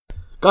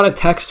got a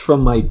text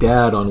from my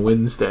dad on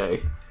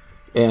Wednesday.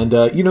 And,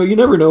 you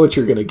never know what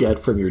you're going to get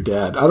from your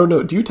dad. I don't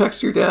know. Do you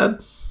text your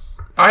dad?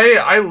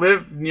 I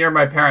live near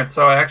my parents,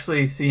 so I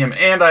actually see him,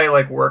 and I,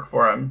 work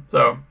for him.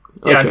 So,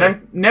 yeah, okay.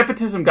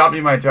 Nepotism got me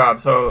my job,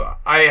 so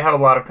I have a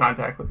lot of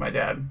contact with my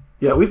dad.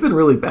 Yeah, we've been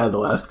really bad the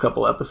last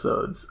couple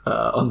episodes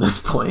on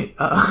this point.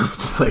 It's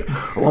just like,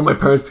 I want my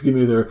parents to give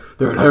me their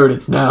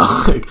inheritance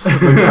now. My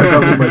dad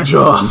got me my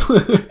job.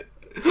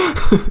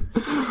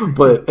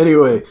 But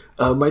anyway,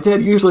 my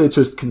dad, usually it's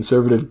just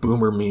conservative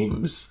boomer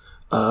memes.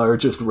 Or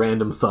just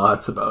random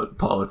thoughts about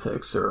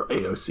politics or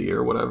AOC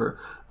or whatever.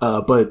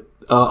 But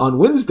on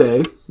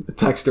Wednesday, a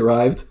text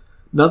arrived.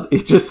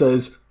 It just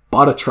says,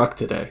 bought a truck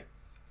today.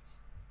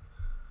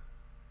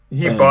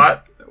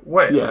 Bought?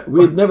 What? Yeah,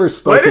 we had never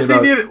spoken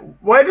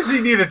Why does he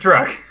need a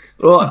truck?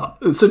 Well,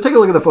 so take a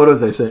look at the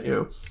photos I sent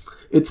you.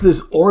 It's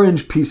this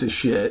orange piece of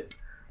shit.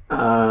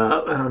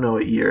 I don't know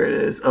what year it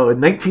is. Oh, a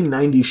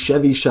 1990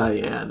 Chevy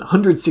Cheyenne.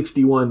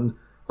 161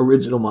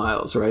 original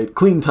miles, right?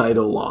 Clean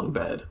title, long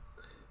bed.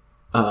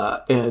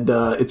 And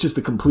it's just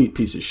a complete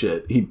piece of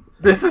shit.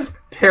 This is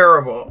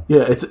terrible.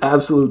 Yeah, it's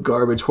absolute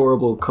garbage,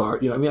 horrible car.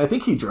 I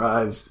think he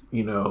drives,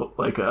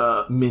 like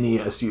a mini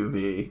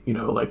SUV,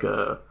 like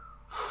a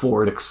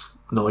Ford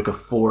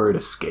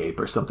Escape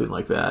or something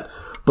like that.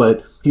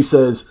 But he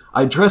says,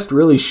 I dressed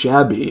really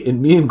shabby,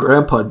 and me and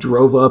Grandpa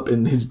drove up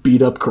in his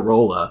beat-up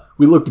Corolla.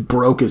 We looked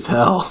broke as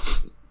hell.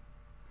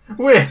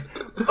 Wait,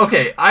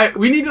 okay,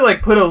 we need to,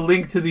 put a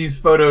link to these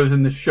photos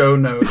in the show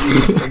notes,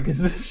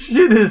 because this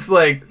shit is,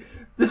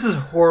 this is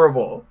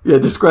horrible. Yeah,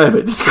 describe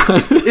it. It's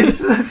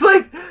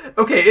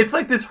it's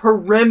like this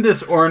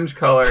horrendous orange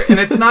color, and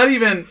it's not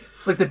even,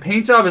 the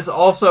paint job is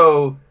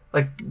also,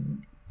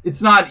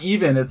 it's not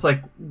even. It's,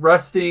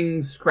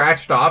 rusting,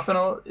 scratched off in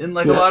a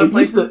lot of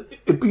places.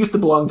 It used to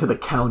belong to the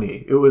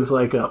county. It was,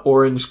 a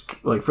orange,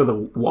 for the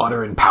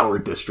water and power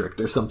district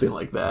or something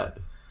like that.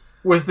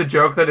 Was the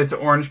joke that it's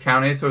Orange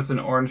County, so it's an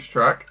orange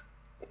truck?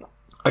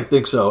 I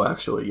think so,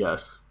 actually,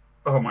 yes.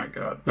 Oh my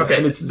god. Okay.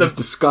 And it's this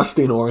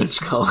disgusting orange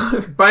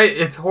color.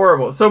 It's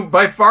horrible. So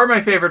by far my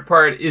favorite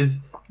part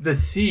is the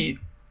seat.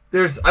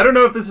 I don't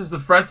know if this is the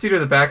front seat or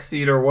the back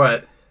seat or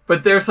what,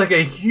 but there's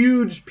a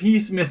huge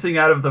piece missing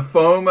out of the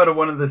foam out of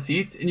one of the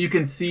seats, and you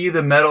can see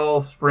the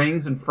metal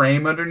springs and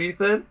frame underneath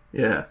it.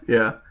 Yeah.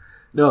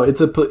 No, it's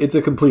a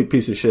complete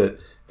piece of shit.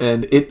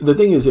 And the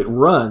thing is, it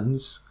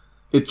runs.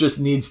 It just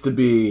needs to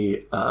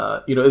be,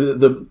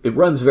 it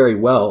runs very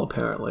well,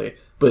 apparently.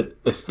 But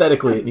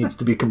aesthetically, it needs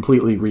to be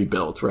completely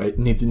rebuilt, right? It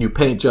needs a new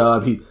paint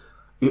job.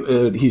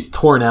 He's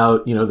torn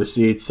out, the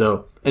seats.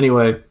 So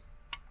anyway,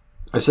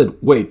 I said,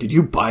 wait, did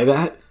you buy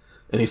that?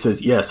 And he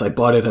says, yes, I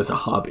bought it as a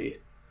hobby.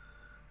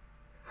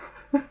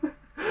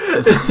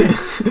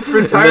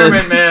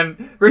 Retirement,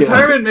 man.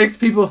 Retirement makes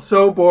people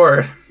so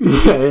bored.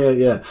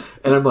 Yeah.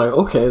 And I'm like,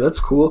 okay,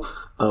 that's cool.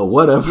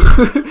 Whatever.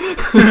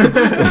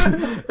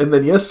 and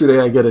then yesterday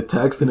I get a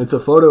text, and it's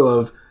a photo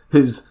of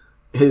his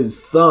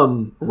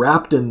thumb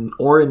wrapped in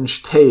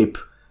orange tape,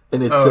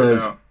 and it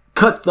says,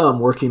 cut thumb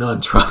working on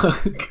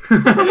truck.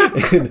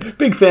 And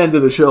big fans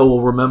of the show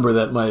will remember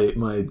that my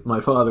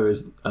father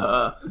is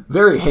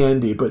very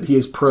handy, but he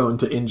is prone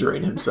to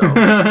injuring himself.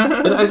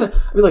 And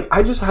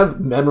I just have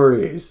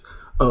memories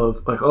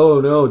of oh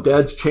no,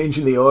 Dad's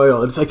changing the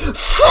oil, and it's fuck.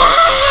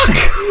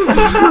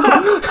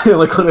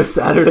 On a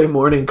Saturday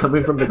morning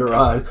coming from the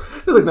garage.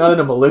 It's not in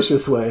a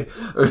malicious way,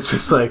 or it's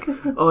just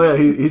oh yeah,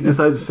 he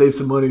decided to save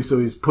some money, so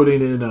he's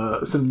putting in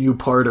some new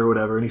part or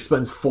whatever, and he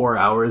spends 4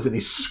 hours and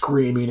he's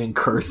screaming and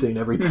cursing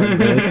every 10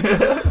 minutes.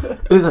 And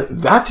it's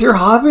that's your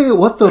hobby?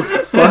 What the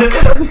fuck?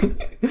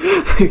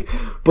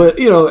 But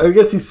I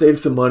guess he saved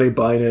some money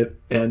buying it.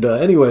 And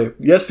anyway,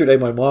 yesterday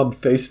my mom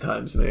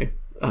FaceTimes me,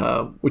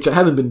 which I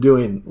haven't been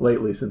doing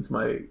lately since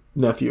my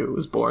nephew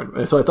was born.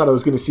 And so I thought I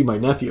was going to see my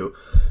nephew,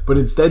 but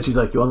instead she's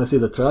like, you want to see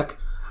the truck?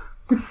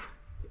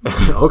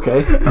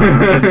 Okay.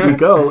 And we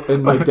go,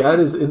 and my dad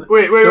is in...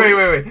 Wait.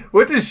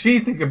 What does she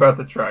think about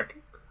the truck?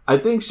 I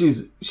think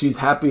she's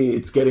happy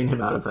it's getting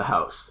him out of the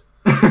house.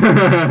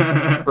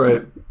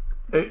 Right.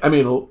 I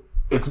mean,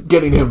 it's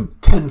getting him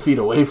 10 feet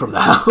away from the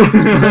house.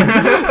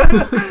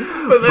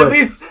 But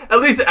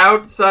at least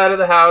outside of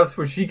the house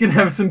where she can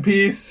have some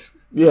peace.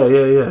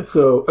 Yeah.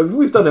 So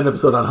we've done an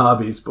episode on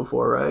hobbies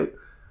before, right?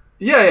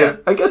 Yeah.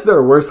 I guess there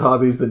are worse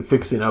hobbies than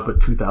fixing up a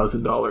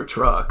 $2,000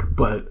 truck,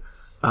 but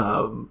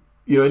and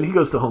he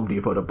goes to Home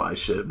Depot to buy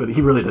shit, but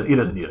he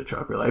doesn't need a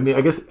truck, really. I mean,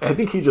 I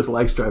think he just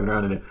likes driving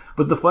around in it.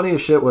 But the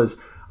funniest shit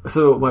was,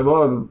 so my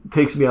mom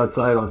takes me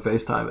outside on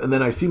FaceTime, and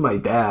then I see my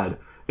dad,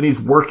 and he's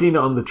working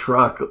on the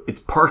truck. It's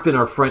parked in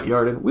our front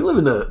yard, and we live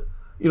in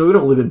we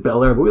don't live in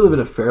Bel Air, but we live in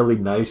a fairly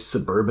nice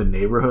suburban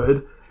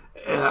neighborhood.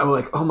 And I'm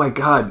like, oh my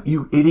God,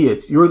 you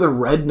idiots. You're the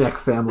redneck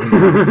family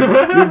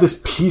now. You have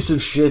this piece of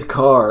shit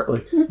car.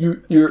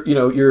 Your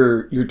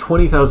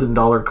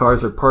 $20,000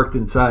 cars are parked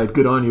inside.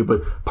 Good on you.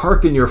 But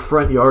parked in your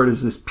front yard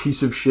is this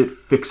piece of shit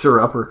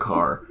fixer-upper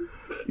car.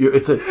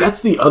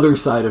 That's the other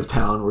side of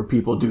town where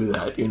people do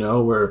that,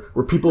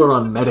 where people are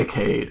on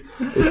Medicaid.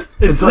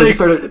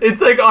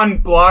 It's like on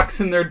blocks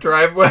in their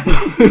driveway.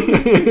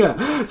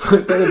 Yeah. So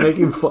I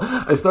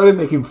started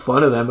making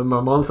fun of them, and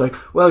my mom's like,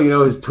 well,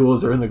 his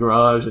tools are in the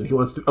garage, and he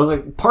wants to. I was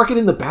like, park it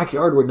in the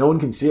backyard where no one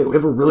can see it. We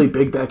have a really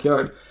big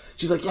backyard.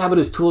 She's like, yeah, but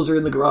his tools are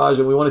in the garage,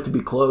 and we want it to be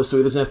close so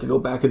he doesn't have to go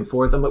back and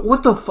forth. I'm like,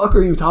 what the fuck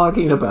are you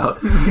talking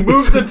about?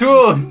 Move the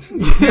tools.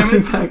 Yeah,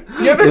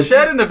 exactly. You have a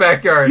shed in the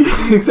backyard.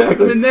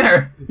 Exactly. I'm in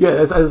there.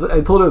 Yeah,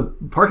 I told her,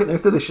 park it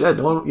next to the shed.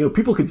 No one,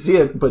 people could see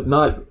it, but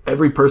not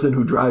every person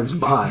who drives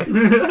by.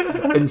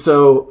 And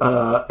so,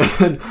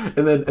 and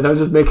I was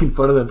just making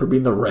fun of them for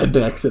being the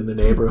rednecks in the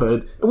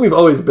neighborhood. And we've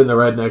always been the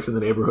rednecks in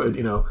the neighborhood,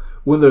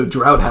 When the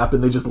drought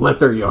happened, they just let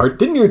their yard.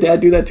 Didn't your dad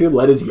do that too?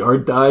 Let his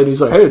yard die, and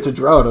he's like, "Hey, it's a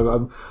drought.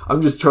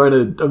 I'm just trying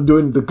to. I'm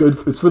doing the good.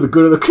 It's for the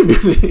good of the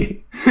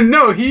community."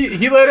 No,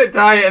 he let it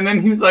die, and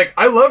then he was like,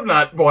 "I love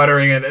not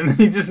watering it," and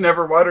he just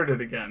never watered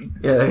it again.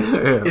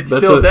 Yeah. It's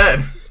still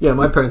dead. Yeah,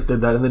 my parents did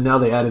that, and then now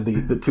they added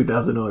the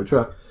 $2,000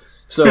 truck.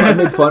 So I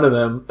made fun of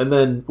them, and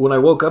then when I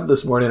woke up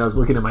this morning, I was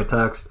looking at my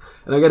text,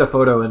 and I get a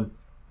photo, and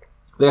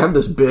they have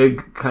this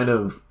big kind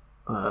of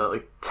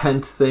like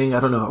tent thing. I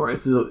don't know, right?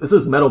 It's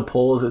those metal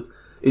poles.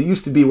 It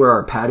used to be where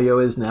our patio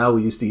is now.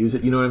 We used to use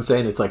it. You know what I'm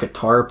saying? It's like a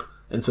tarp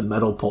and some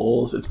metal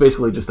poles. It's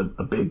basically just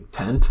a big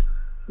tent.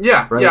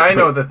 Yeah, right? Yeah, I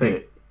know the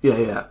thing.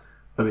 Yeah.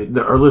 I mean,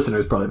 our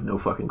listeners probably have no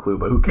fucking clue,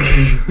 but who cares?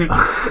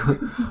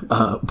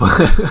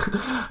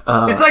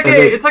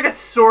 It's like a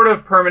sort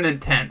of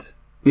permanent tent.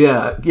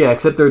 Yeah,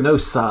 except there are no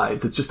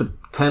sides. It's just a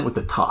tent with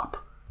a top,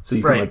 so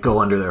you can go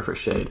under there for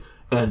shade.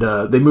 And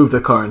they moved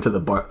the car into the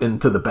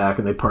back,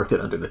 and they parked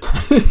it under the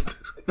tent.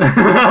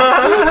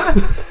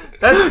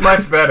 That's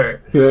much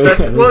better.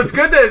 It's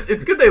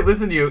good they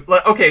listen to you.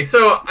 Okay,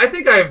 so I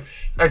think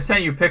I've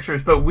sent you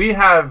pictures, but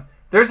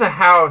there's a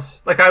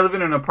house, like I live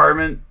in an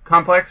apartment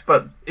complex,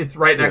 but it's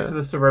right next to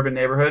the suburban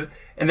neighborhood,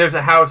 and there's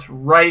a house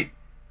right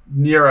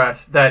near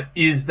us that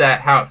is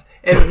that house.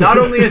 And not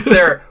only is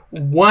there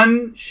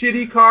one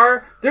shitty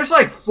car, there's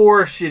like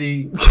 4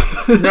 shitty.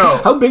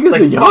 No, how big is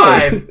the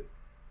yard? 5.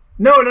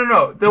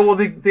 No.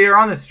 They are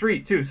on the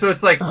street too, so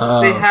it's like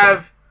they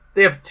have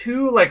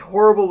 2 like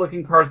horrible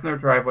looking cars in their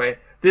driveway.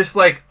 This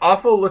like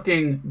awful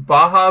looking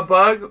Baja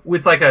Bug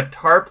with like a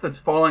tarp that's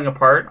falling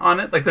apart on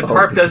it. Like the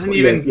tarp doesn't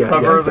even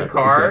cover the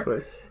car.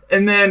 Exactly.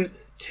 And then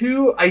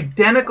 2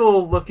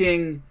 identical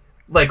looking,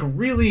 like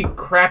really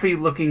crappy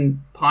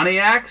looking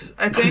Pontiacs,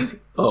 I think.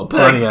 Oh,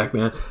 Pontiac,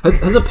 man.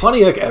 Has a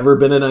Pontiac ever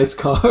been a nice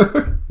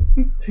car?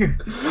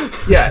 Dude.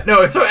 Yeah,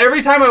 no, so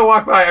every time I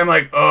walk by, I'm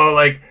like, oh,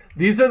 like,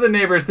 these are the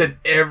neighbors that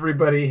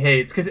everybody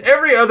hates. Because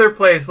every other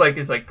place, like,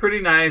 is, like,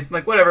 pretty nice. And,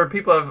 like, whatever,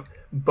 people have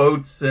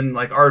boats and,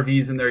 like,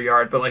 RVs in their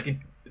yard. But, like,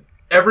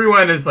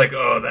 everyone is like,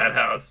 oh, that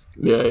house.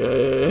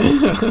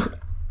 Yeah.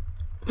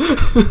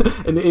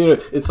 And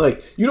it's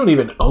like you don't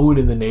even own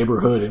in the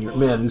neighborhood, and you're,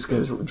 man, these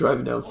guys are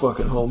driving down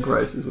fucking home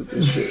prices with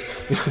this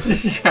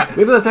shit. Yeah.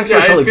 Maybe that's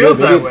actually probably good.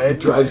 Maybe it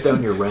drives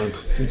down your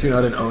rent. Since you're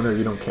not an owner,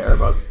 you don't care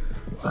about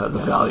the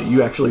value.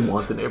 You actually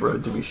want the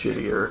neighborhood to be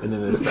shittier in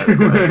an aesthetic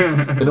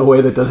way, in a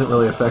way that doesn't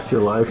really affect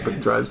your life,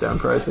 but drives down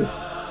prices.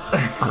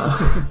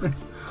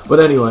 But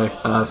anyway,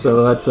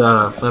 so that's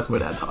my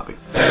dad's hobby.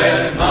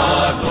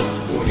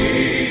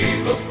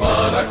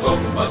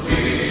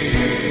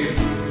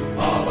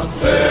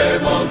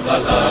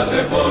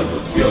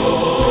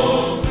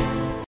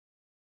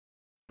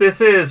 This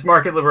is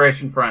Market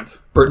Liberation Front.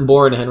 Burton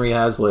Bohr and Henry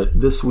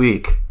Hazlitt. This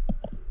week,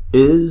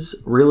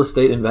 is real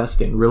estate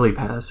investing really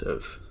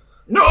passive?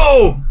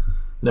 No!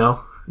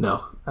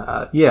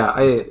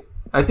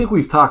 I think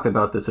we've talked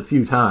about this a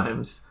few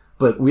times,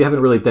 but we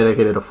haven't really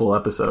dedicated a full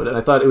episode. And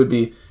I thought it would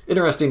be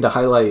interesting to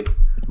highlight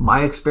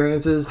my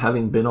experiences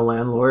having been a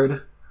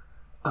landlord,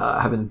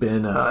 having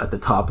been at the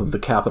top of the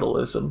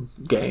capitalism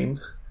game.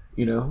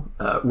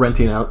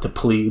 Renting out to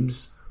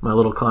plebes, my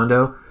little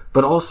condo,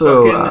 but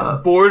also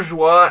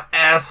bourgeois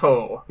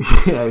asshole.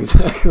 Yeah,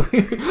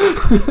 exactly.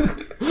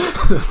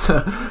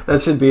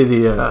 That should be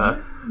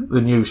the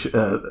new.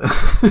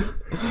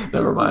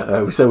 Never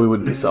mind. We said we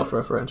wouldn't be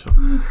self-referential.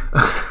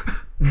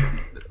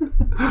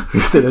 You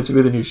said that should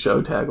be the new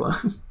show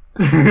tagline.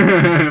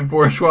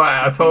 Bourgeois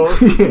asshole.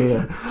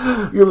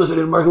 Yeah. You're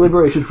listening to Market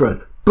Liberation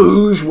Front.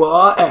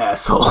 Bourgeois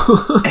asshole.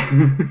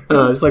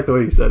 It's like the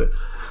way you said it.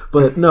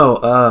 But no,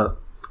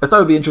 I thought it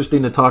would be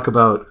interesting to talk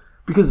about,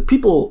 because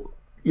people,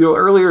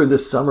 earlier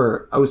this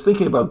summer, I was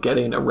thinking about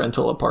getting a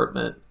rental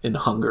apartment in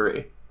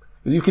Hungary.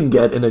 You can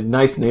get in a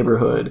nice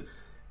neighborhood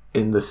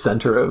in the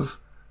center of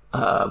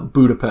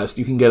Budapest,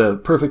 you can get a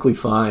perfectly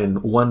fine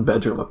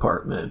 1-bedroom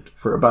apartment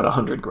for about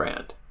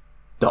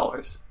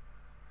 $100,000,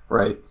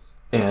 right?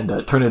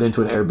 And turn it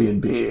into an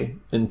Airbnb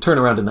and turn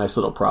around a nice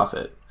little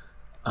profit.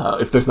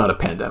 If there's not a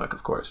pandemic,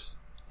 of course.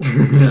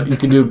 You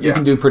can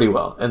do pretty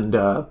well. And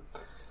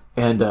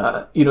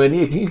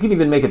you can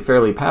even make it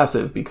fairly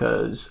passive,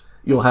 because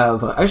you'll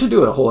have. I should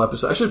do a whole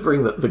episode. I should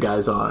bring the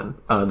guys on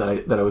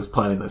that I was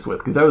planning this with,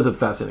 because that was a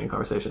fascinating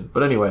conversation.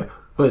 But anyway,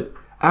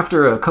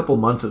 after a couple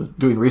months of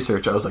doing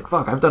research, I was like,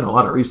 fuck, I've done a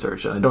lot of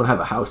research and I don't have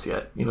a house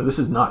yet. This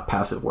is not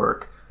passive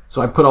work.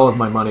 So I put all of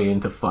my money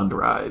into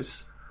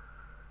Fundrise.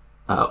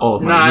 All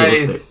of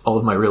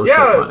my real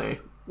estate money.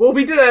 Well,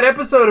 we did that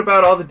episode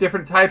about all the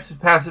different types of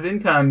passive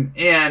income,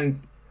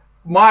 and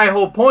my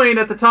whole point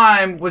at the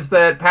time was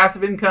that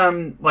passive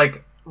income,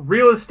 like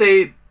real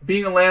estate,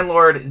 being a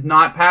landlord, is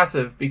not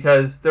passive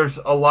because there's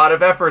a lot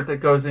of effort that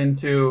goes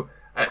into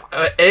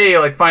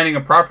like finding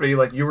a property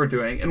like you were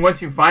doing, and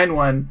once you find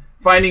one,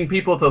 finding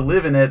people to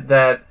live in it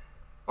that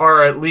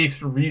are at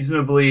least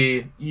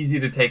reasonably easy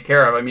to take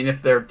care of. I mean,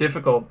 if they're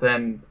difficult,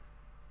 then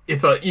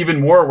it's even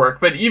more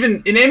work. But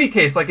even in any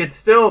case, like, it's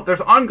still,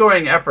 there's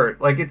ongoing effort.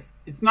 Like, it's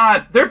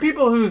not, there are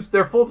people whose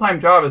their full-time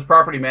job is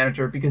property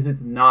manager because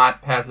it's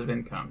not passive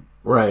income.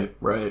 Right.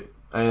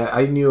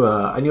 I knew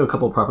a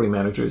couple of property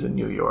managers in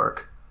New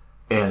York,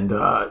 and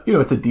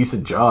it's a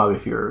decent job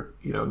if you're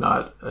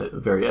not a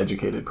very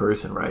educated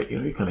person, right?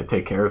 You kind of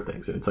take care of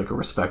things, and it's like a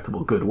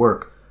respectable, good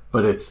work.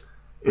 But it's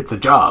a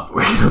job.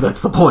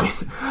 That's the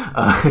point.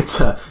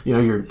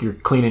 You're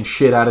cleaning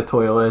shit out of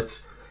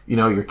toilets.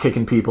 You're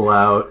kicking people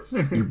out.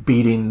 You're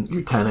beating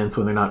your tenants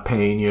when they're not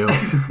paying you.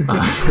 If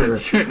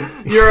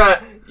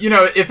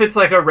it's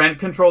like a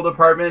rent-controlled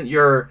apartment,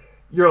 you're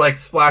like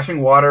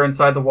splashing water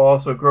inside the wall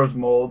so it grows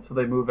mold so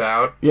they move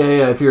out.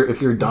 Yeah. If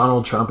you're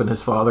Donald Trump and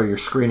his father, you're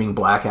screening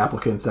black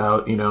applicants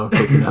out.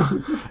 Taking out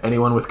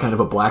anyone with kind of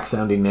a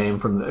black-sounding name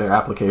from their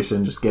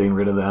application, just getting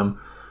rid of them.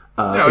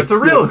 It's a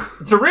real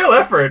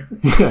effort.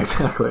 Yeah,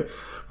 exactly.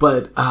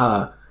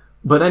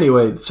 But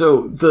anyway,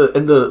 so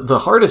the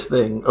hardest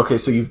thing, okay,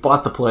 so you've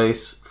bought the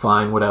place,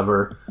 fine,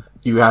 whatever.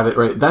 You have it,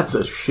 right? That's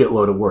a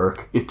shitload of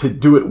work to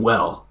do it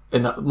well.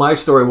 And my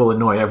story will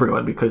annoy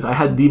everyone because I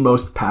had the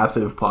most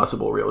passive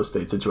possible real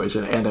estate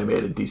situation and I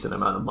made a decent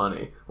amount of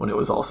money when it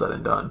was all said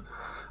and done.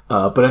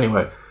 But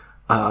anyway,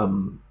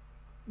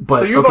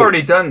 so you've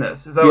already done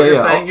this. Is that what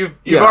you're saying?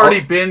 You've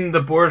already been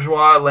the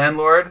bourgeois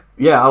landlord?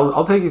 Yeah,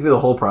 I'll take you through the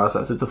whole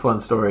process. It's a fun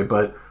story,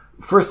 but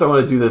first I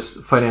want to do this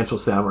financial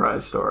samurai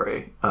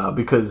story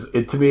because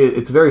to me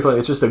it's very fun.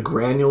 It's just a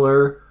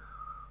granular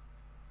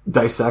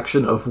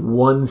dissection of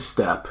one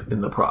step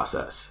in the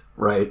process,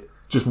 right?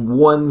 Just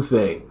one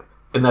thing,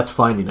 and that's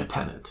finding a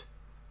tenant.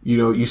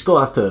 You still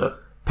have to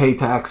pay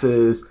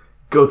taxes,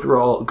 go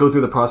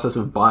through the process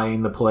of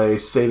buying the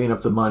place, saving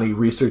up the money,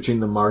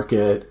 researching the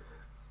market,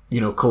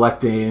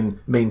 collecting,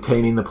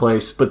 maintaining the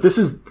place. But this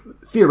is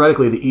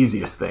theoretically the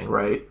easiest thing,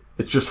 right?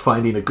 It's just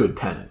finding a good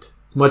tenant.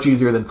 It's much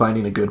easier than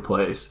finding a good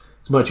place.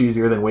 It's much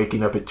easier than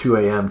waking up at 2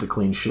 a.m. to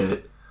clean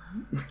shit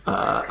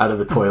out of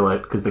the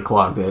toilet because they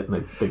clogged it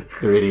and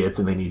they're idiots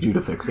and they need you to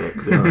fix it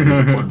because they don't use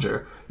a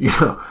plunger.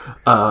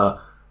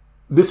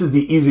 This is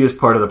the easiest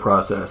part of the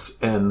process,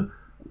 and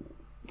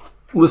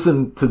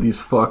listen to these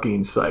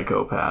fucking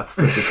psychopaths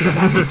that just gonna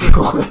have to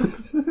deal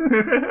with.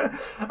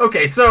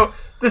 Okay, so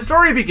the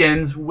story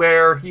begins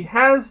where he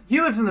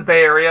lives in the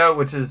Bay Area,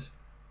 which is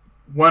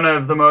one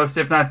of the most,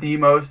 if not the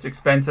most,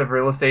 expensive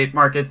real estate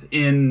markets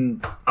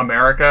in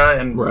America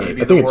and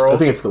maybe the world. I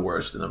think it's the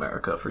worst in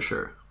America for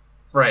sure.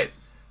 Right.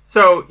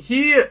 So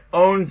he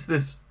owns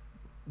this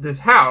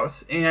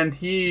house, and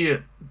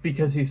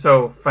because he's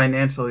so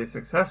financially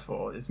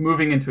successful, is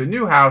moving into a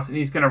new house, and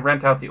he's going to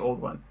rent out the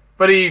old one.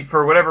 But he,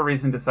 for whatever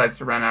reason, decides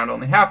to rent out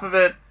only half of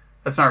it.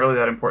 That's not really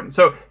that important.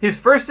 So his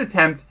first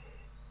attempt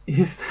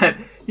is that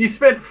he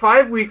spent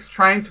 5 weeks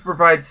trying to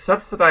provide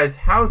subsidized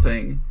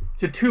housing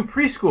to 2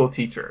 preschool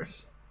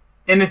teachers,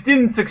 and it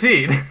didn't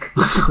succeed.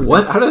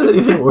 What? How does that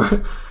even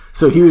work?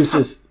 So he was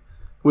just...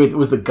 Wait,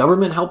 was the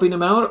government helping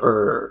him out,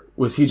 or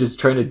was he just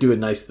trying to do a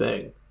nice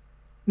thing?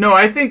 No,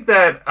 I think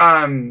that...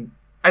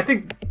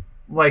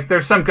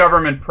 there's some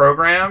government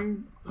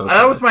program. Okay.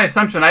 That was my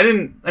assumption.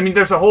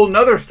 There's a whole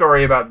nother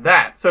story about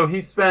that. So he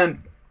spent...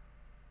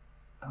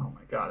 Oh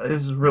my god,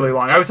 this is really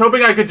long. I was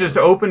hoping I could just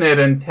open it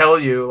and tell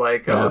you,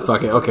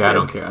 fuck it. Okay, I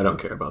don't care. I don't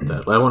care about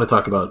that. I want to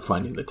talk about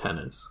finding the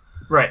tenants.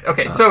 Right,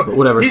 okay, so but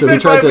whatever. He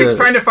spent 5 weeks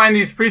trying to find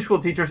these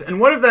preschool teachers, and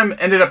one of them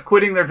ended up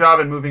quitting their job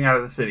and moving out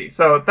of the city.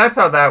 So that's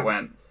how that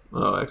went.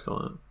 Oh,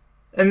 excellent.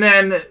 And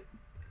then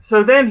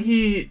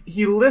he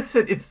lists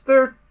it. It's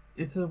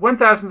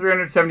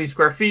 1,370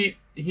 square feet.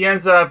 He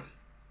ends up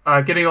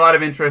getting a lot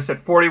of interest at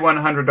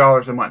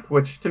 $4,100 a month,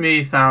 which to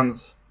me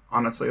sounds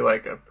honestly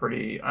like a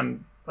pretty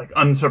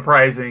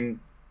unsurprising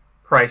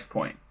price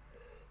point.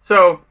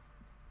 So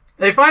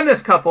they find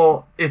this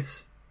couple.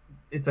 It's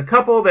a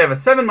couple. They have a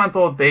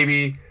 7-month-old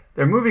baby.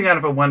 They're moving out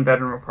of a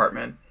 1-bedroom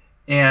apartment,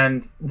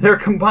 and their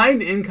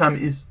combined income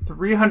is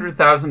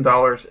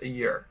 $300,000 a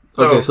year.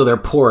 So they're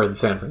poor in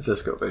San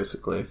Francisco,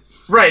 basically.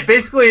 Right.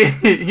 Basically,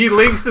 he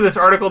links to this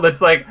article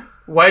that's like,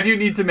 why do you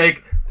need to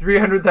make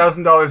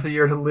 $300,000 a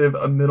year to live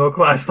a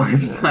middle-class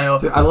lifestyle?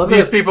 Dude, I love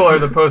These people are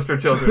the poster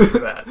children for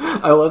that.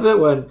 I love it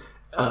when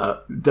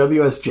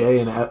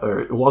WSJ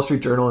or Wall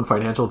Street Journal and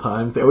Financial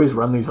Times, they always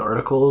run these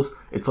articles.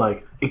 It's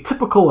like, a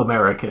typical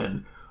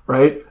American,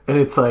 right? And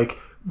it's like,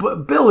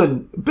 Bill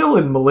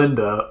and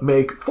Melinda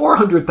make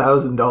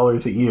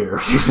 $400,000 a year,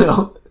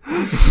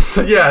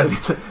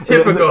 Yes,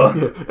 typical.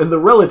 And the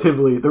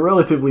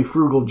relatively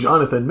frugal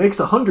Jonathan makes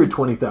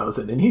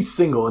 $120,000, and he's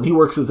single, and he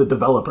works as a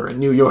developer in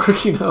New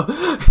York. You know,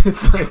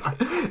 it's like,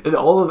 and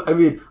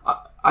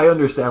I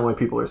understand why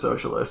people are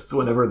socialists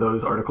whenever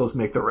those articles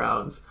make the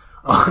rounds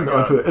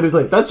onto it, and it's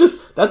like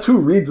that's who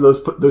reads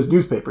those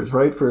newspapers,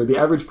 right? For the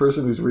average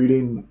person who's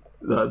reading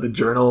the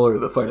Journal or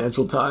the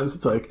Financial Times,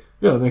 it's like,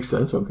 yeah, it makes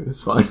sense. Okay,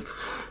 it's fine.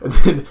 And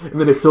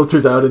then it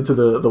filters out into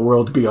the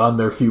world beyond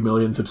their few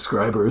million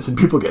subscribers, and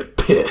people get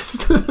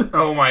pissed.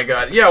 Oh my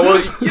god. Yeah,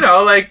 well, you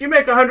know, like, you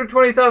make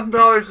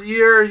 $120,000 a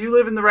year, you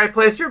live in the right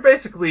place, you're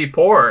basically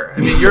poor. I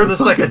mean, you're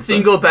just like a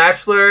single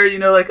bachelor, you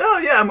know, like, oh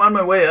yeah, I'm on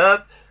my way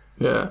up.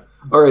 Yeah.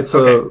 All right,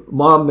 so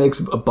Mom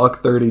makes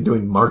 $130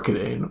 doing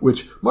marketing,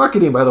 which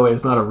marketing, by the way,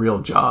 is not a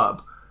real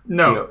job.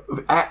 No.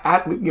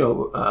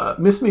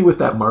 Miss me with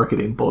that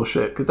marketing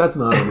bullshit, because that's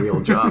not a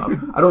real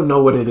job. I don't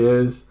know what it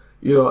is.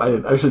 You know,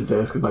 I should say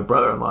this because my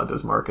brother-in-law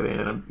does marketing,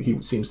 and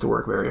he seems to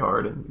work very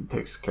hard and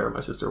takes care of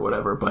my sister or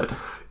whatever, but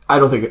I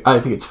think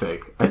it's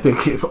fake. I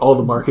think if all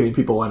the marketing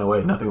people went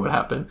away, nothing would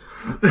happen.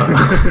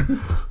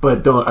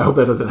 But I hope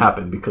that doesn't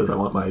happen, because I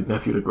want my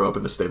nephew to grow up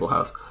in a stable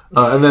house.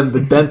 And then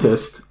the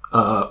dentist,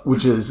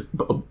 which is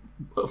a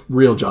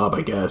real job,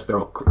 I guess. They're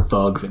all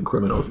thugs and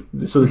criminals.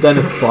 So the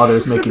dentist's father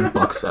is making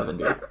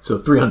 $170, so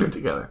 $300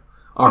 together.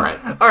 All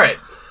right.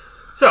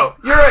 So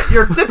you're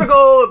your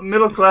typical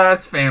middle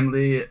class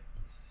family.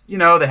 You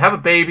know, they have a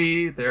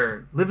baby.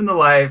 They're living the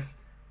life.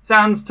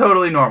 Sounds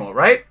totally normal,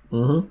 right?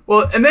 Mm-hmm.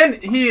 Well, and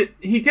then he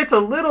gets a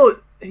little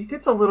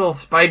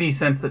spidey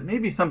sense that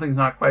maybe something's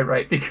not quite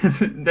right, because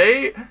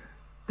they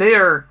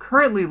are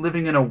currently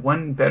living in a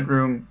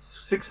 1-bedroom,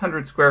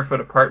 600 square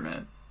foot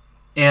apartment.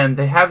 And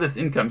they have this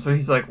income, so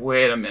he's like,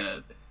 wait a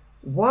minute.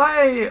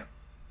 Why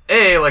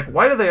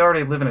do they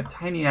already live in a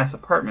tiny-ass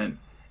apartment?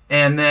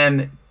 And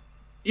then,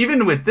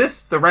 even with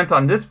the rent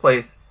on this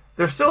place,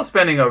 they're still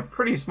spending a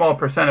pretty small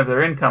percent of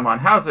their income on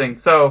housing.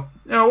 So,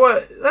 you know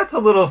what? That's a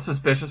little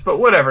suspicious, but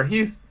whatever.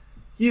 He's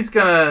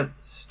gonna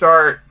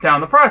start down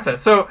the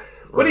process. So,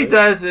 what he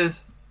does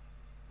is,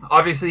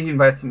 obviously, he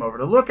invites them over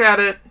to look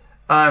at it.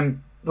 The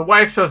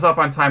wife shows up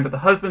on time, but the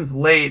husband's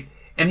late.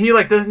 And he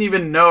doesn't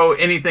even know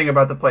anything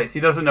about the place. He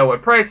doesn't know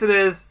what price it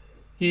is.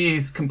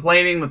 He's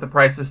complaining that the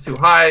price is too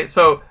high.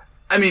 So,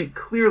 I mean,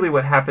 clearly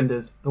what happened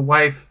is the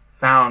wife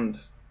found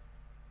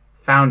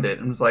it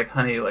and was like,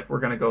 honey, we're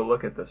going to go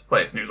look at this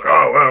place. And he was like,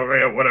 oh, well,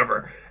 yeah,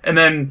 whatever. And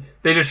then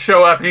they just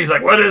show up and he's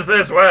like, what is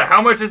this?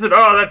 How much is it?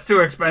 Oh, that's too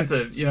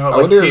expensive. You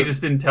know, she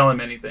just didn't tell him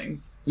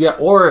anything. Yeah,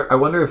 or I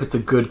wonder if it's a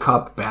good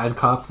cop, bad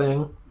cop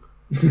thing.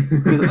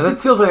 I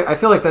feel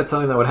like that's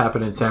something that would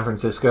happen in San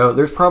Francisco.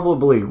 There's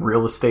probably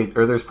real estate,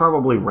 or there's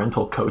probably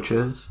rental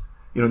coaches,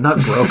 you know, not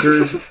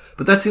brokers,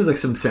 but that seems like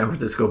some San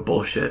Francisco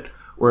bullshit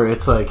where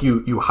it's like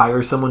you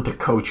hire someone to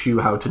coach you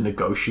how to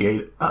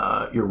negotiate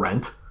your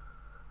rent,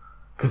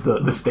 because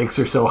the stakes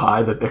are so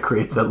high that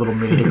creates that little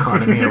mini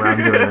economy around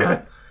doing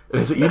that.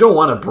 And it's, you don't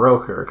want a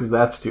broker because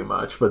that's too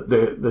much, but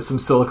there's some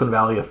Silicon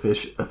Valley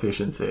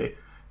efficiency.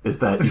 Is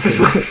that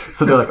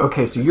so they're like,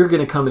 okay, so you're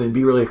going to come in and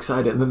be really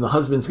excited, and then the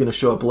husband's going to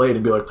show up late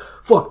and be like,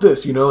 fuck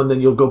this, you know, and then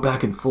you'll go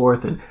back and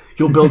forth and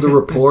you'll build a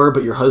rapport,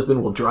 but your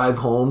husband will drive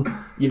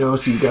home, you know,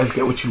 so you guys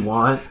get what you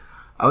want.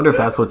 I wonder if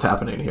that's what's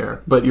happening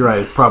here. But you're right,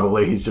 it's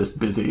probably he's just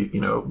busy, you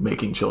know,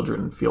 making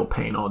children feel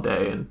pain all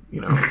day, and,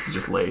 you know, it's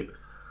just late.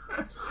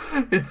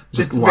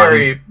 It's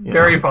lying,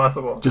 very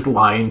possible. Just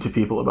lying to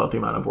people about the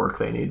amount of work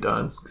they need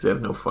done because they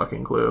have no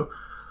fucking clue.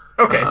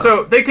 Okay,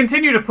 so they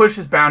continue to push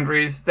his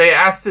boundaries. They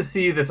asked to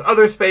see this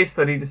other space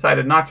that he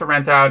decided not to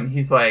rent out, and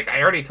he's like,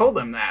 I already told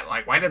them that.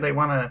 Like, why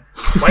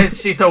is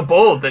she so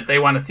bold that they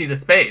want to see the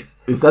space?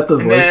 Is that the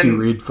voice you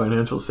read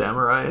Financial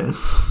Samurai in?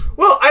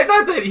 Well, I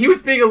thought that he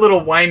was being a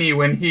little whiny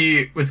when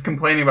he was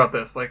complaining about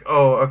this. Like,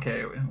 oh,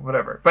 okay,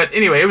 whatever. But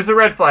anyway, it was a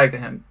red flag to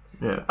him.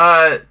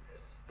 Yeah.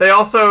 They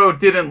also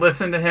didn't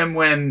listen to him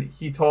when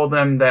he told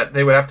them that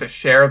they would have to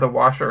share the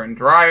washer and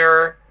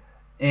dryer.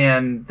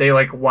 And they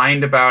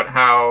whined about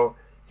how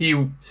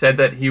he said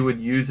that he would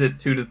use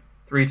it 2 to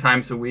 3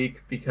 times a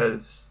week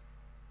because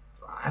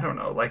I don't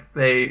know,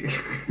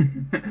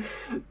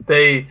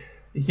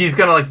 he's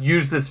gonna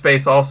use this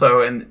space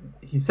also, and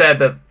he said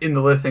that in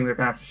the listing they're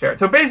gonna have to share it.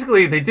 So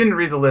basically, they didn't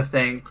read the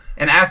listing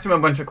and asked him a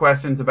bunch of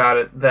questions about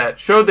it that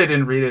showed they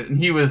didn't read it, and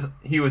he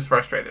was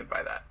frustrated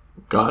by that.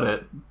 Got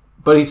it,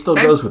 but he still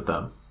goes with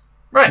them,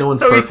 right? No one's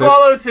so perfect.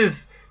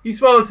 He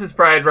swallows his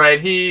pride, right?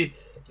 He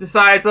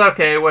decides,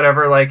 okay,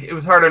 whatever, it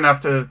was hard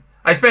enough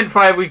I spent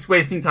 5 weeks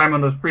wasting time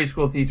on those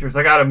preschool teachers.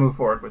 I gotta move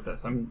forward with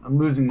this. I'm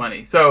losing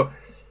money. So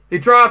they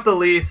draw up the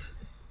lease.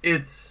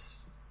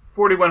 It's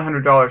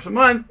 $4,100 a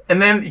month. And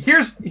then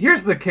here's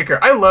the kicker.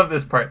 I love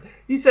this part.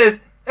 He says,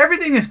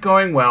 everything is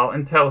going well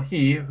until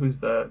he, who's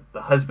the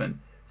husband,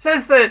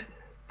 says that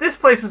this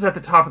place was at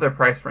the top of their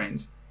price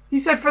range. He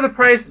said for the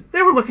price,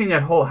 they were looking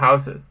at whole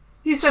houses.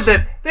 He said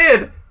that they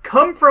had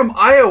come from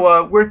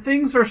Iowa where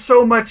things are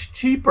so much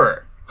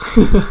cheaper.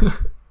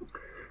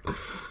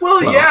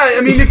 Well, yeah,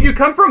 I mean, if you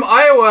come from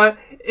Iowa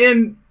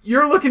and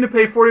you're looking to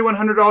pay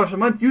 $4,100 a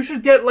month. You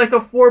should get like a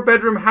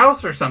 4-bedroom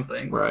house or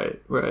something.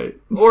 Right.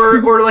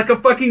 Or like a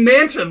fucking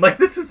mansion. Like,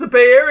 this is the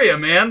Bay Area,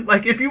 man.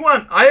 Like, if you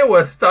want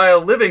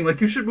Iowa-style living,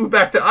 like, you should move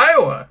back to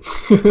Iowa.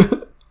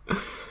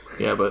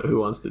 Yeah, but who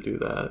wants to do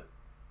that?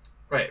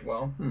 Right,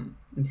 well,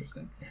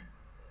 interesting.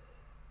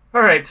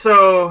 All right,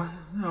 so,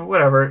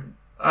 whatever.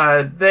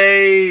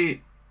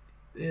 They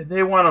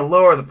want to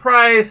lower the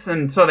price,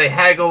 and so they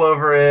haggle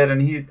over it,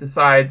 and he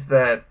decides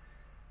that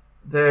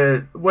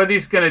what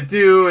he's going to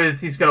do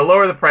is he's going to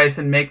lower the price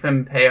and make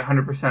them pay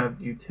 100% of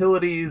the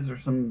utilities or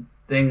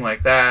something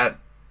like that.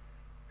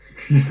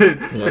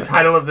 The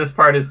title of this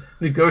part is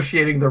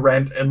Negotiating the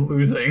Rent and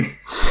Losing.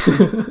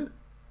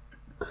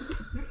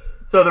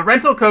 So the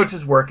rental coach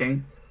is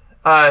working.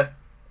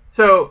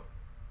 So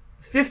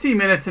 50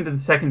 minutes into the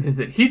second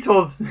visit, he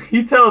tells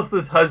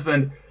this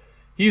husband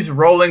he's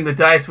rolling the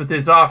dice with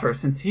his offer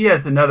since he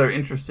has another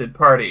interested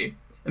party.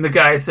 And the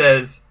guy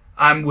says,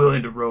 I'm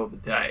willing to roll the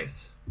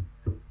dice.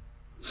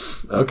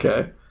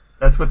 Okay.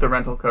 That's what the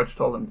rental coach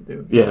told him to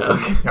do. Yeah.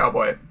 Okay.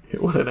 Cowboy.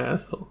 What an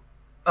asshole.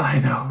 I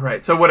know,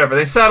 right. So whatever.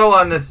 They settle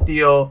on this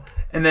deal,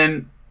 and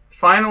then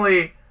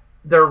finally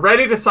they're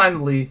ready to sign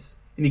the lease,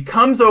 and he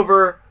comes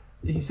over,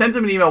 he sends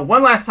him an email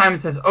one last time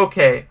and says,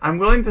 okay, I'm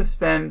willing to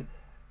spend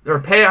or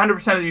pay 100%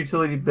 of the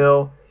utility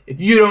bill if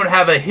you don't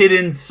have a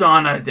hidden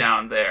sauna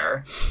down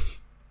there.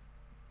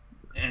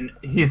 And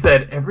he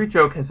said, every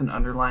joke has an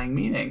underlying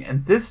meaning,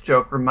 and this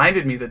joke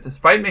reminded me that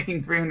despite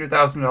making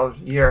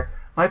 $300,000 a year,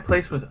 my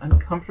place was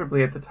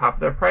uncomfortably at the top of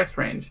their price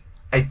range.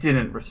 I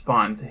didn't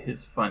respond to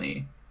his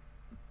funny.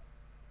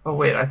 Oh,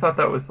 wait, I thought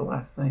that was the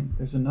last thing.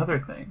 There's another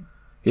thing.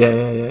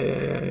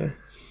 Yeah. Oh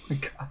my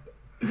God.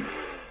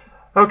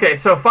 Okay,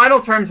 so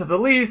final terms of the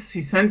lease.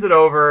 He sends it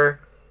over.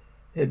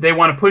 They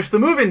want to push the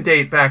move-in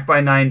date back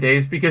by 9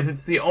 days because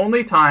it's the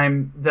only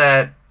time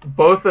that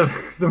both the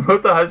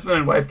husband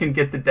and wife can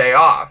get the day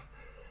off.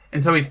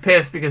 And so he's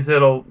pissed because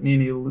it'll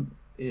mean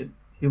he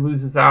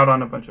loses out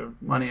on a bunch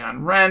of money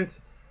on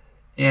rent.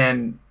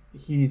 And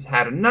he's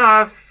had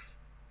enough.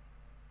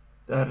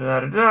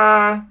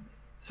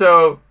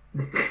 So,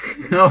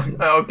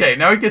 okay,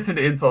 now he gets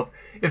into insults.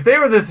 If they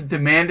were this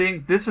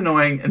demanding, this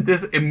annoying, and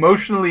this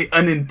emotionally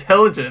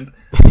unintelligent,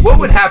 what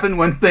would happen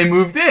once they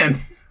moved in?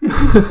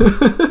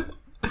 I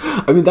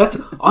mean, that's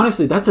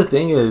the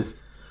thing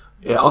is,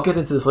 yeah, I'll get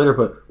into this later,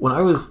 but when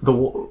I was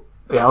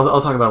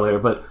I'll talk about it later,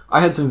 but I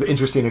had some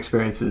interesting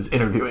experiences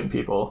interviewing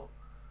people.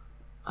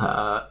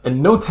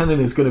 And no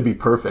tenant is going to be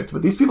perfect,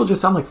 but these people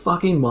just sound like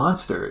fucking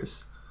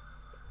monsters.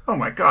 Oh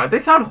my God, they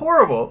sound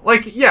horrible.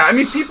 Like, yeah, I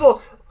mean,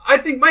 I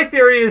think my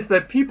theory is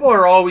that people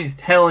are always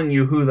telling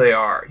you who they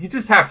are. You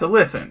just have to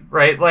listen,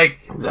 right? Like,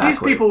 exactly. These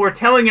people were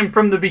telling him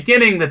from the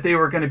beginning that they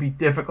were going to be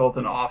difficult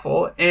and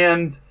awful,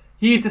 and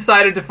he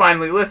decided to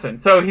finally listen.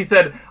 So he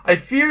said, I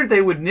feared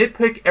they would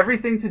nitpick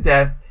everything to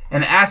death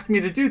and ask me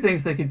to do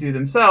things they could do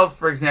themselves,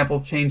 for example,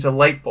 change a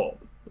light bulb.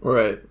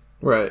 Right.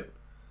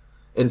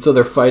 And so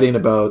they're fighting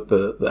about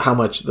the how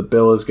much the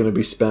bill is going to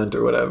be spent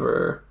or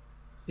whatever.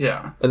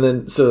 Yeah. And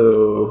then,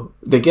 so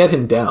they get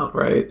him down,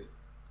 right?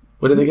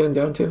 What did they get him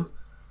down to?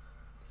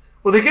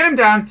 Well, they get him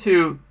down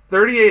to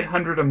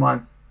 $3,800 a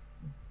month,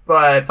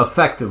 but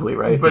effectively,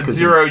 right? But because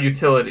zero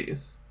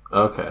utilities.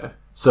 Okay,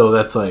 so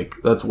that's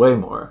way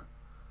more.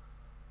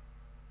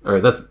 All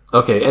right, that's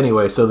okay.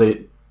 Anyway, so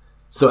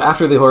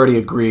after they've already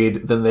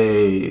agreed, then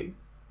they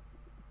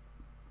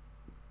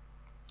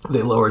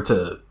lower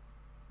to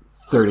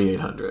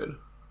 $3,800,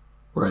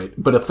 right?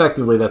 But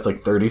effectively, that's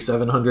like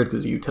 $3,700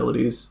 because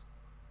utilities,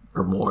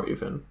 or more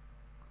even.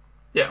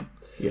 Yeah.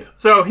 Yeah.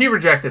 So he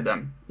rejected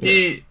them.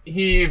 Yeah.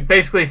 He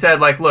basically said,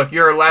 like, look,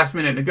 you're a last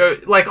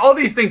minute like, all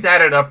these things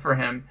added up for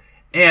him.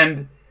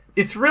 And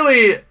it's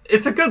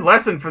a good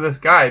lesson for this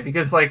guy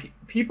because, like,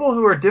 people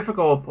who are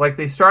difficult, like,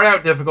 they start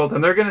out difficult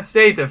and they're going to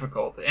stay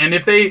difficult. And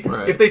if they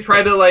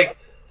try to, like,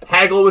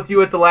 haggle with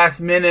you at the last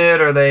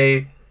minute or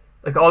they,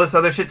 like, all this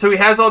other shit. So he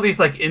has all these,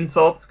 like,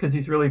 insults because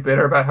he's really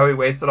bitter about how he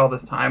wasted all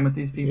this time with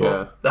these people.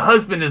 Yeah. The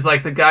husband is,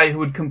 like, the guy who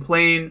would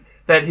complain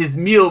that his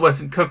meal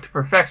wasn't cooked to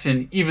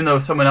perfection even though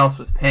someone else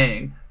was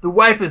paying. The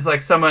wife is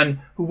like someone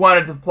who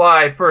wanted to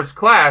fly first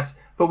class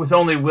but was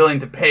only willing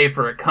to pay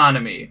for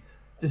economy.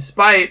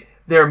 Despite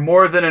their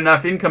more than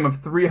enough income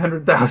of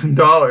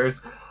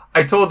 $300,000,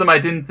 I told them I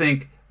didn't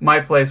think my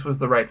place was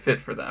the right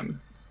fit for them.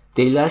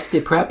 They lost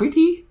their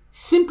property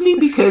simply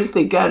because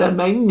they got on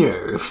my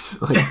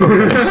nerves. Like,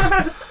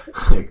 okay.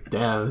 Like,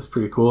 damn, that's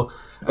pretty cool.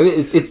 I mean,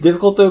 it's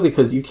difficult though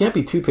because you can't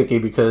be too picky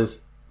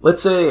because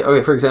let's say,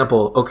 okay, for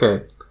example,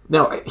 okay,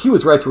 now, he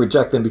was right to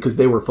reject them because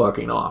they were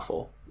fucking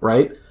awful,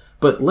 right?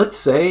 But let's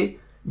say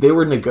they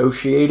were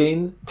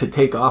negotiating to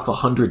take off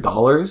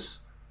 $100,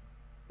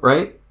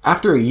 right?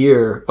 After a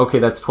year, okay,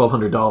 that's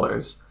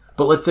 $1,200.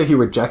 But let's say he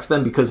rejects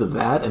them because of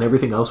that and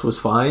everything else was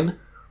fine.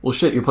 Well,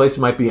 shit, your place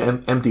might be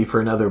empty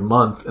for another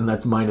month and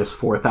that's minus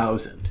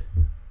 $4,000.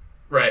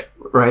 Right.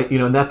 Right? You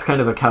know, and that's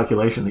kind of a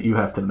calculation that you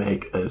have to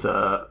make as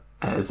a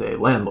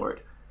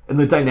landlord. And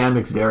the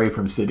dynamics vary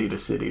from city to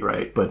city,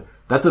 right? But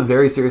that's a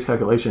very serious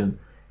calculation.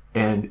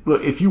 And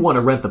look, if you want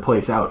to rent the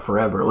place out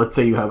forever, let's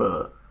say you have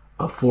a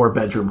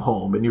 4-bedroom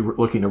home and you're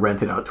looking to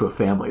rent it out to a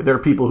family. There are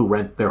people who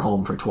rent their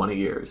home for 20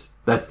 years.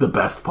 That's the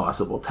best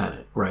possible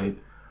tenant, right?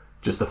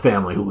 Just a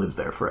family who lives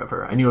there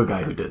forever. I knew a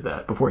guy who did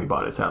that before he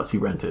bought his house. He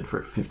rented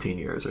for 15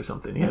 years or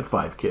something. He had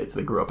 5 kids.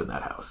 They grew up in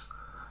that house.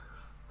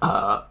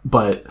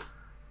 But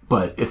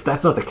if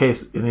that's not the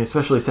case, and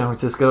especially San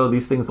Francisco,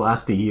 these things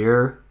last a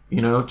year,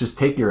 just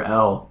take your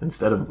L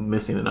instead of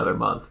missing another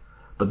month.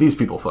 But these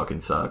people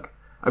fucking suck.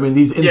 I mean,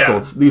 these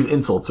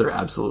insults are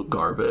absolute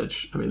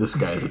garbage. I mean, this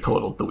guy is a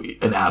total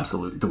dweeb, an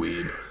absolute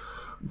dweeb.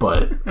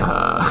 But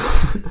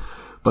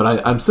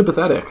I'm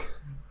sympathetic.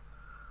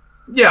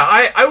 Yeah,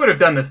 I would have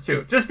done this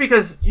too. Just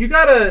because you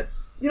gotta,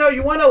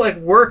 you want to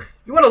work,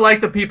 you want to like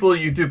the people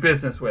you do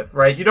business with,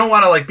 right? You don't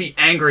want to be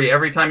angry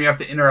every time you have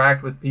to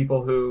interact with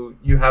people who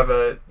you have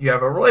a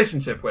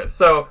relationship with.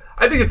 So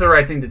I think it's the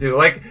right thing to do.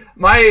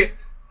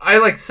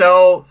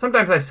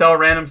 Sometimes I sell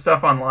random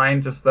stuff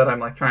online just that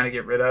I'm trying to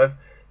get rid of.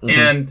 Mm-hmm.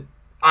 And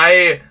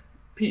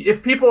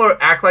if people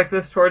act like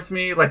this towards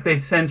me, they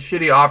send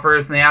shitty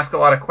offers and they ask a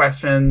lot of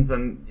questions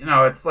and,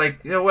 it's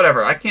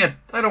whatever. I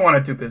don't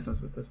want to do business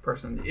with this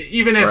person.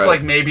 Even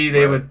if maybe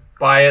they would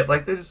buy it,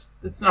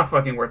 it's not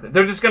fucking worth it.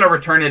 They're just going to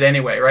return it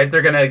anyway, right?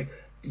 They're going to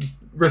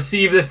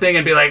receive this thing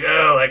and be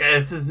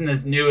this isn't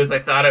as new as I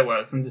thought it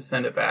was, and just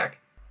send it back.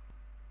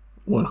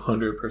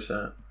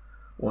 100%.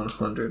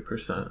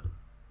 100%.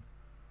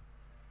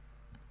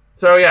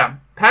 So yeah,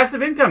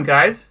 passive income,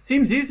 guys.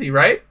 Seems easy,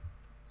 right?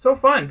 So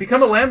fun.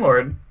 Become a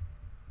landlord.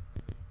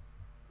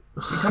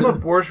 Become a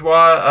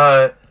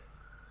bourgeois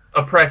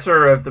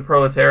oppressor of the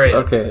proletariat.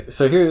 Okay,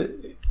 so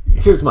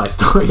here's my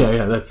story.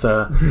 Yeah, that's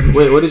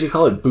wait, what did you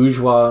call it?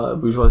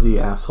 Bourgeoisie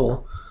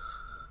asshole?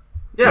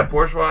 Yeah,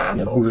 bourgeois asshole.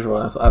 Yeah,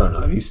 bourgeois asshole. I don't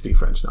know. You speak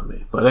French, not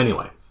me. But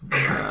anyway,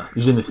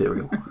 je ne sais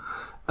rien.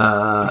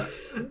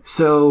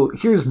 So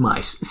here's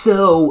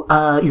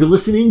you're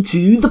listening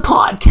to the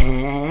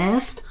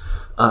podcast.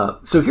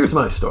 So here's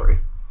my story.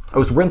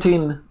 I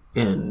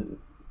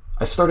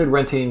started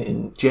renting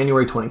in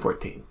January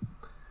 2014.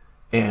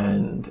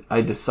 And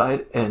I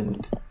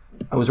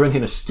was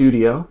renting a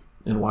studio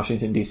in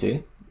Washington,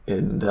 D.C.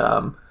 And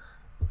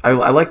I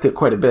liked it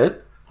quite a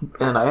bit.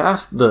 And I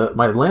asked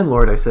my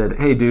landlord, I said,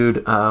 hey,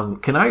 dude, I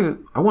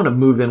want to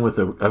move in with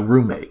a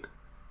roommate.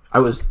 I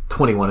was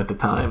 21 at the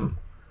time.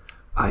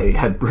 I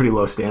had pretty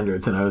low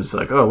standards. And I was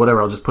like, oh, whatever,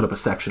 I'll just put up a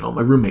sectional.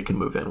 My roommate can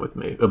move in with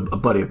me, a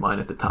buddy of mine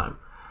at the time.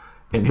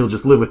 And he'll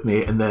just live with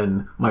me, and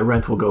then my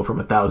rent will go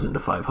from $1,000 to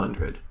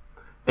 $500.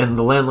 And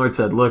the landlord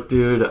said, look,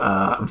 dude,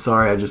 I'm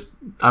sorry,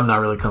 I'm not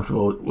really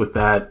comfortable with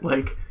that.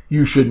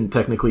 You shouldn't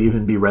technically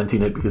even be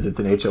renting it because it's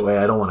an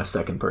HOA. I don't want a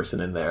second person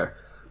in there.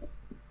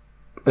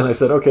 And I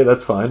said, okay,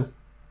 that's fine.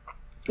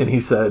 And he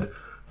said,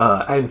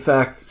 in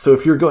fact, so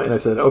if you're going, and I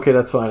said, okay,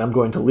 that's fine, I'm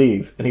going to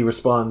leave. And he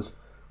responds,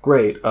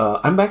 great,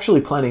 I'm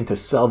actually planning to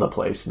sell the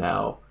place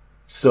now.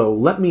 So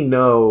let me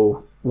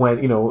know when,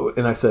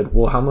 and I said,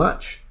 well, how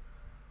much?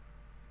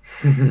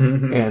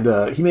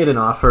 And he made an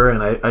offer,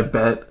 and I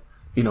bet,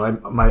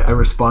 I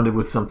responded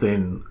with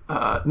something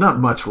not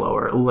much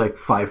lower,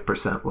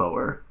 5%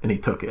 lower, and he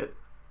took it,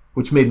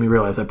 which made me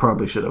realize I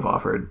probably should have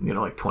offered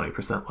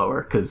 20%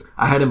 lower, because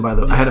I had him by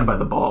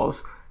the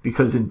balls.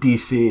 Because in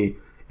DC,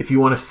 if you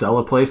want to sell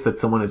a place that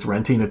someone is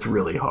renting, it's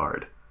really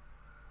hard,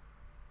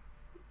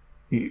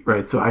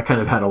 right? So I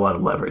kind of had a lot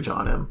of leverage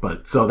on him,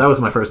 so that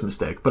was my first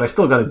mistake. But I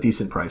still got a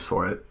decent price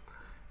for it,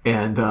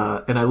 and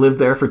I lived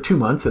there for 2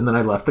 months, and then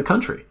I left the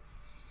country.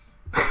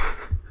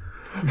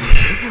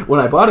 When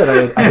I bought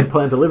it, I had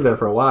planned to live there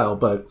for a while,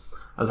 but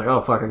I was like,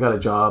 oh fuck, I got a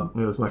job.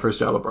 It was my first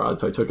job abroad,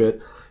 so I took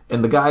it.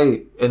 And the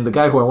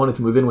guy who I wanted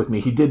to move in with me,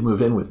 he did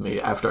move in with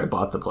me after I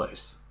bought the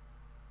place.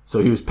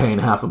 So he was paying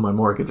half of my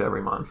mortgage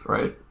every month,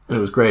 right? And it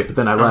was great. But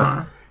then I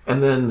left,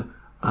 and then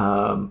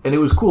and it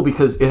was cool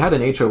because it had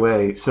an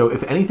HOA. So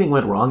if anything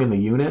went wrong in the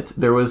unit,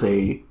 it was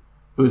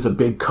a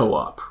big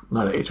co-op,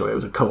 not an HOA. It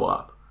was a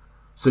co-op.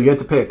 So you had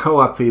to pay a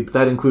co-op fee, but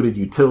that included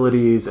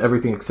utilities,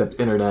 everything except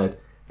internet.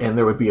 And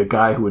there would be a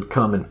guy who would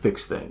come and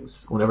fix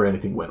things whenever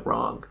anything went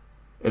wrong.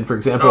 And for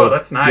example,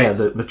 that's nice.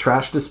 Yeah, the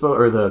trash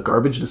the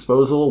garbage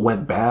disposal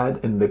went bad,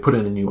 and they put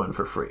in a new one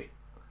for free.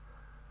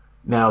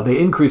 Now they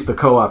increased the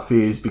co-op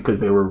fees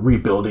because they were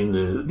rebuilding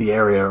the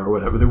area or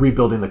whatever. They're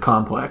rebuilding the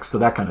complex, so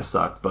that kind of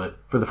sucked. But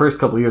for the first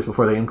couple of years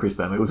before they increased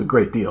them, it was a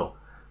great deal.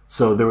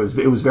 So it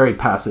was very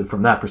passive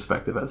from that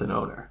perspective as an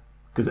owner,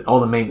 because all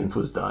the maintenance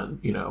was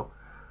done,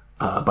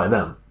 by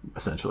them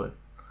essentially.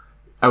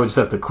 I would just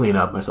have to clean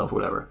up myself,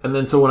 whatever. And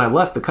then so when I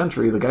left the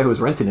country, the guy who was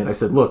renting it, I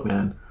said, look,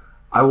 man,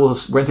 I will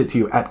rent it to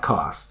you at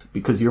cost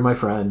because you're my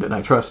friend and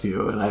I trust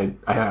you. And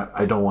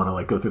I don't want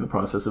to go through the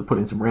process of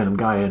putting some random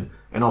guy in.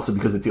 And also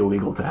because it's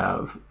illegal to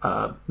have,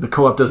 the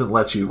co-op doesn't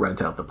let you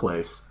rent out the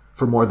place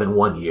for more than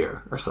 1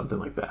 year or something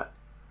like that.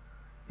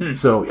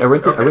 So I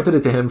rented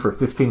it to him for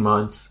 15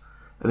 months,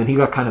 and then he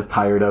got kind of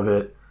tired of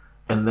it.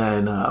 And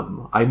then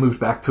I moved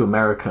back to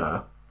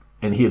America,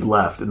 and he had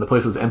left, and the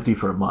place was empty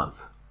for a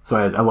month. So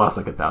I lost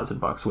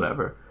 $1,000,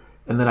 whatever.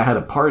 And then I had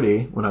a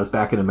party when I was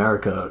back in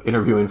America,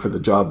 interviewing for the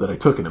job that I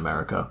took in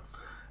America.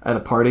 I had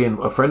a party, and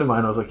a friend of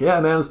mine, I was like, yeah,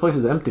 man, this place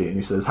is empty. And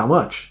he says, how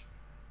much?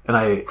 And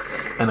I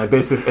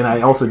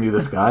also knew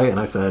this guy, and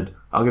I said,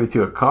 I'll give it to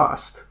you at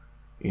cost.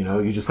 You know,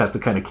 you just have to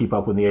kind of keep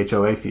up when the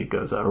HOA fee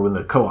goes up, or when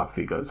the co-op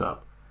fee goes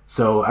up.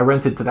 So I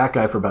rented to that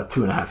guy for about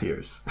 2.5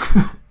 years.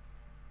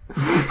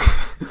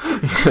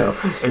 You know,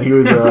 and he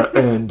was,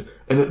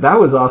 that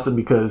was awesome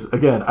because,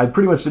 again, I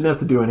pretty much didn't have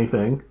to do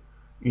anything.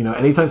 You know,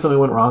 anytime something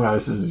went wrong, I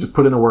was just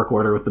put in a work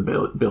order with the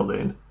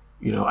building.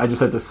 You know, I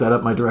just had to set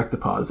up my direct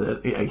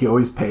deposit. He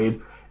always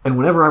paid. And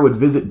whenever I would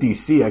visit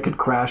DC, I could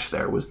crash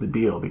there was the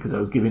deal because I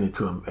was giving it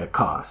to him at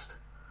cost.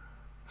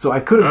 So I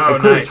could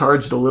have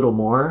charged a little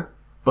more,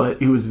 but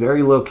he was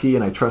very low key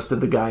and I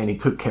trusted the guy and he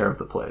took care of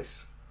the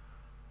place.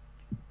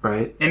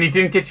 Right? And he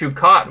didn't get you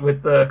caught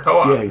with the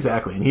co-op. Yeah,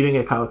 exactly. And he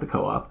didn't get caught with the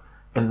co-op.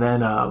 And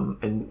then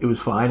and it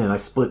was fine and I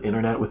split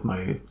internet with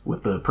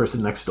the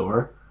person next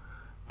door.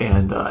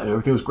 And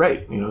everything was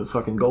great. You know, it was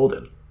fucking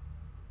golden.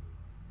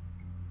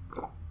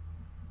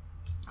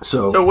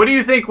 So what do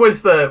you think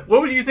was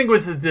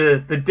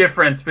the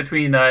difference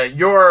between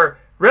your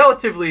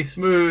relatively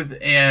smooth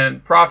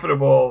and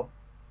profitable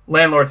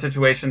landlord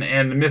situation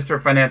and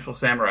Mr. Financial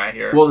Samurai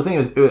here? Well, the thing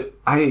is,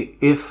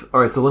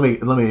 all right. So let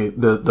me.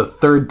 The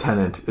third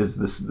tenant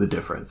is the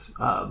difference.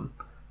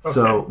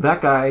 So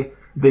that guy,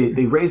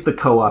 they raised the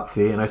co-op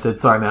fee, and I said,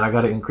 sorry, man, I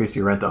got to increase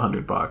your rent to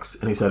 $100,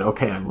 and he said,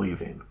 okay, I'm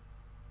leaving.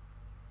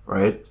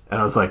 Right, and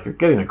I was like, you're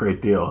getting a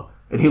great deal.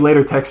 And he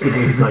later texted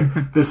me, he's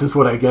like, this is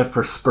what I get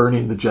for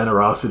spurning the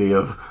generosity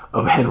of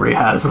Henry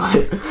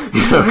Hazlitt.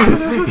 You know,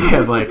 because he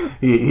had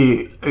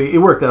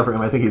it worked out for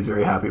him. I think he's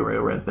very happy where he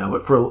rents now.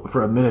 But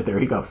for a minute there,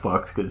 he got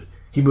fucked because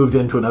he moved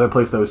into another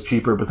place that was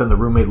cheaper, but then the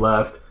roommate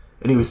left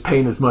and he was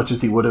paying as much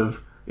as he would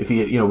have if he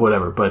had, you know,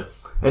 whatever. But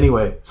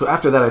anyway, so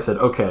after that I said,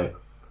 okay,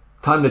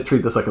 time to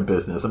treat this like a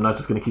business. I'm not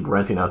just going to keep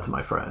renting out to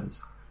my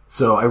friends.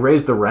 So I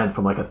raised the rent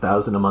from like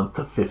 $1,000 a month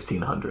to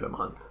 $1,500 a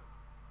month.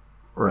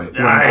 Right,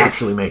 nice. Where I'm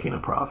actually making a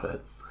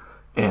profit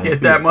and get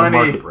that money,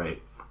 market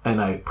rate.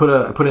 And I put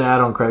an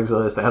ad on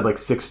Craigslist. I had like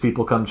 6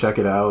 people come check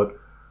it out,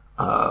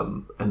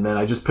 and then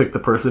I just picked the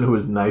person who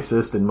was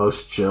nicest and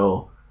most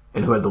chill,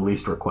 and who had the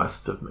least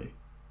requests of me.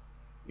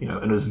 You know,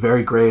 and it was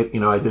very great.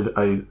 You know,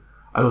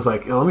 I was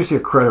like, let me see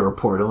your credit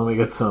report and let me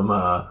get some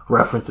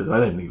references. I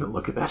didn't even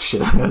look at that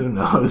shit. I didn't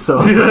know. I was so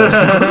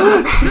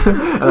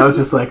unprofessional. And I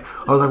was like,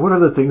 what are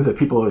the things that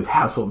people always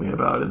hassle me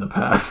about in the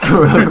past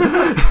or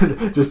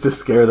whatever? Just to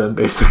scare them,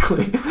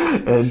 basically.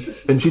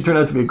 And she turned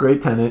out to be a great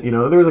tenant. You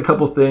know, there was a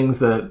couple things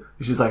that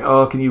she's like,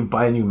 oh, can you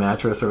buy a new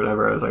mattress or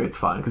whatever? I was like, it's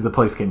fine, because the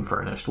place came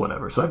furnished,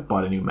 whatever. So I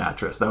bought a new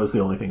mattress. That was the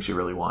only thing she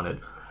really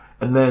wanted.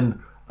 And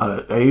then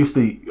I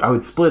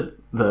would split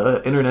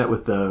the internet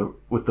with the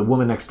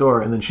woman next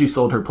door, and then she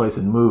sold her place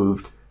and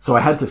moved. So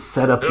I had to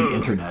set up the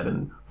internet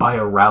and buy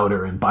a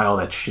router and buy all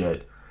that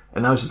shit.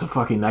 And that was just a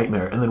fucking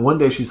nightmare. And then one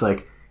day she's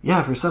like,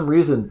 yeah, for some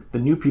reason the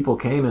new people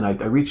came and I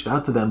reached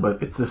out to them,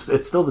 but it's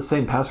still the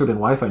same password and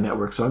Wi-Fi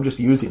network, so I'm just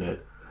using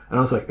it. And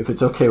I was like, if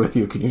it's okay with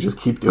you, can you just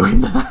keep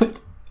doing that?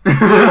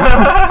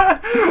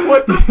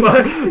 What the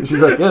fuck?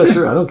 She's like, yeah,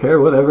 sure, I don't care,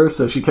 whatever.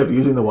 So she kept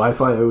using the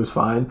Wi-Fi. It was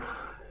fine.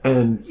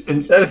 And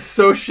that is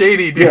so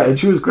shady, dude. Yeah, and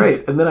she was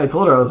great. And then I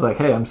told her, I was like,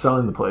 hey, I'm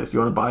selling the place. Do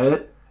you want to buy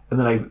it? And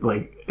then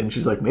and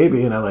she's like,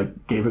 maybe. And I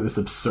gave her this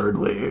I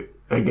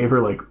gave her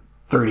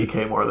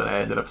 $30K more than I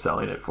ended up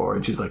selling it for.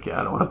 And she's like,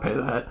 yeah, I don't want to pay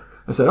that.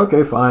 I said,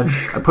 okay, fine.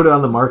 I put it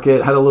on the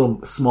market, had a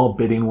little small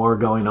bidding war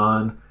going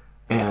on.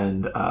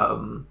 And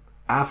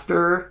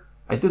after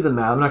I did the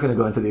math, I'm not going to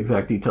go into the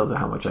exact details of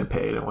how much I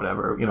paid and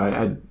whatever. You know, I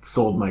had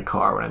sold my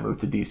car when I moved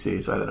to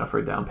DC, so I had enough for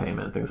a down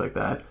payment, things like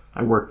that.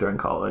 I worked during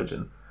college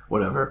and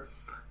whatever.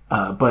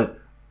 But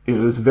it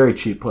was a very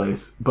cheap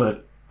place.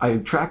 But I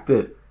tracked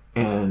it,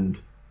 and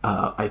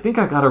I think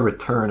I got a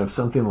return of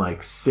something like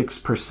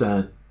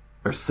 6%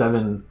 or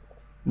 7.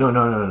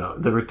 No.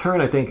 The return,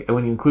 I think,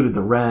 when you included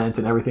the rent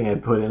and everything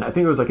I'd put in, I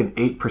think it was like an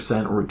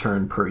 8%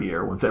 return per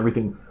year once I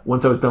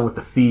was done with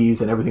the fees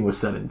and everything was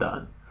said and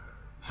done.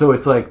 So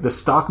it's like the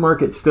stock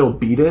market still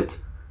beat it,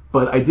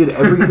 but I did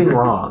everything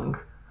wrong.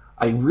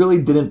 I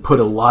really didn't put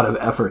a lot of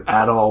effort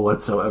at all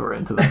whatsoever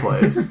into the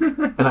place.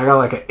 And I got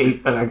like an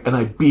 8, and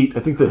I beat, I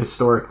think the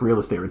historic real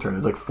estate return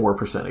is like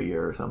 4% a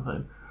year or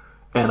something.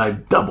 And I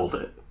doubled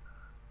it.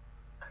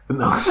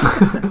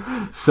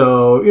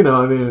 So, you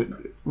know, I mean,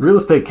 real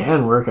estate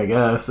can work, I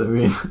guess. I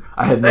mean,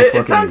 I had no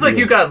fucking It sounds idea. like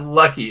you got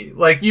lucky.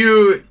 Like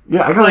you...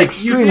 Yeah, I got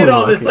extremely lucky. You did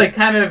all this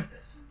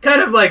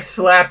kind of like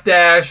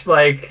slapdash,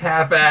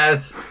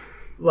 half-ass...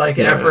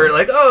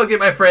 effort, get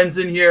my friends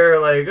in here,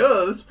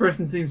 this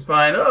person seems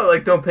fine,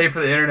 don't pay for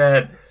the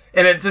internet,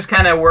 and it just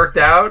kind of worked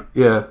out.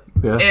 Yeah.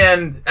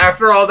 And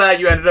after all that,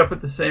 you ended up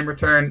with the same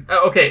return.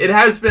 Okay, it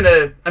has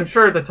been I'm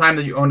sure the time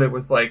that you owned it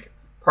was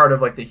part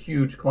of the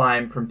huge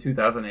climb from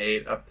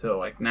 2008 up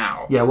to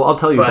now. Yeah, well, I'll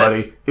tell you,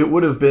 buddy, it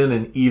would have been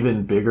an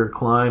even bigger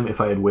climb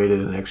if I had waited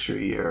an extra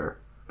year,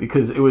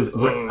 because it was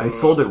I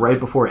sold it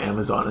right before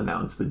Amazon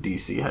announced the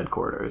DC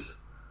headquarters.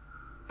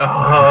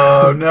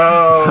 Oh,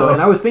 no.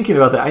 And I was thinking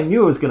about that. I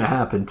knew it was going to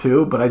happen,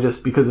 too, but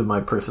because of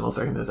my personal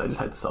circumstances, I just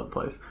had to sell the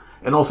place.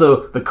 And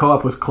also, the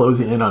co-op was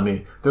closing in on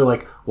me. They're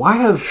like, why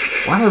have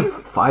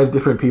 5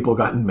 different people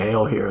gotten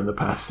mail here in the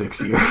past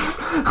 6 years?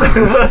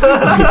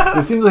 Like,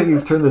 it seems like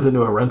you've turned this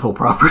into a rental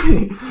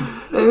property.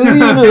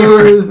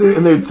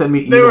 And they'd send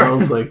me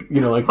emails,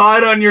 like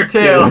hot on your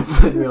tail. Yeah, they'd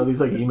send me all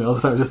these emails,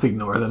 and I would just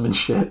ignore them and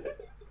shit.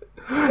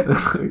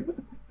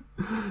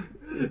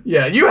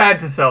 Yeah, you had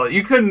to sell it.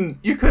 You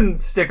couldn't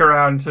stick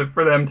around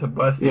for them to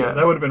bust you. Yeah.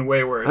 That would have been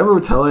way worse. I remember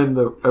telling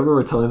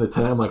the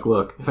tenant, I'm like,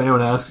 look, if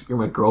anyone asks, you're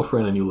my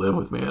girlfriend and you live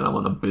with me and I'm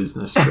on a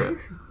business trip.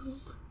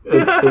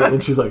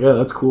 and she's like, yeah,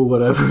 that's cool,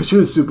 whatever. She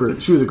was a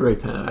great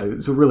tenant. She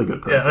was a really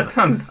good person. Yeah, that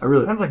sounds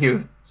like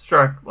you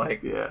struck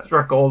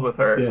gold with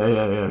her. Yeah. I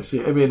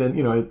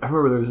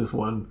remember there was this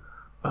one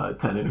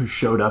tenant who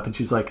showed up and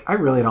she's like, I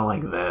really don't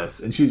like this.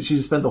 And she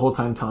just spent the whole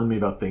time telling me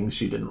about things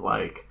she didn't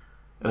like.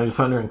 And I just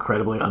found her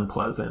incredibly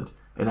unpleasant.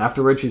 And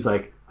afterwards, she's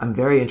like, I'm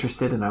very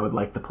interested and I would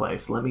like the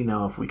place. Let me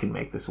know if we can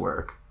make this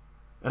work.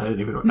 And I didn't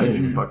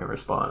even fucking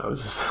respond.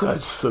 I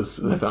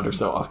found her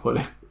so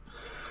off-putting.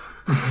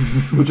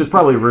 Which is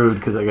probably rude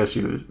because I guess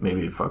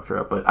maybe it fucked her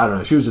up. But I don't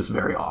know. She was just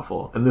very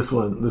awful. And this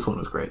one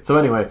was great. So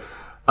anyway,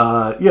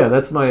 I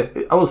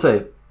will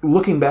say,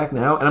 looking back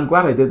now, and I'm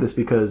glad I did this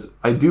because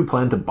I do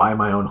plan to buy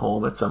my own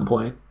home at some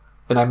point.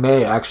 And I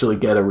may actually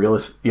get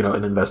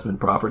an investment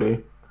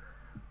property.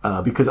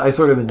 Because I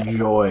sort of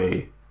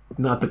enjoy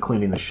not the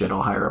cleaning the shit.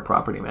 I'll hire a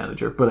property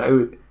manager, but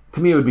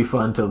to me it would be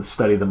fun to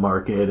study the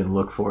market and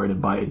look for it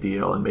and buy a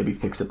deal and maybe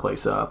fix a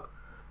place up,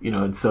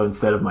 And so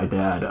instead of my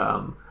dad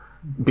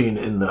being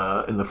in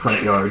the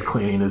front yard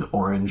cleaning his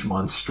orange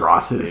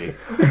monstrosity,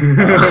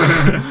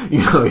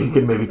 he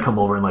can maybe come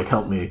over and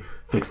help me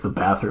fix the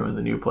bathroom in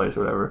the new place or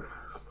whatever.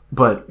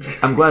 But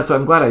I'm glad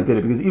I did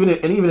it because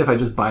even if I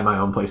just buy my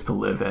own place to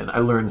live in, I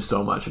learned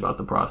so much about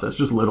the process,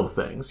 just little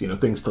things,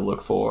 things to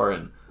look for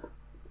and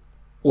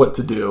what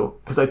to do.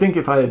 Because I think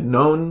if I'd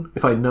known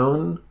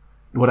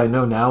what I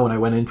know now when I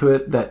went into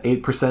it, that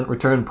 8%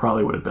 return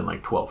probably would have been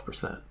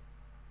 12%.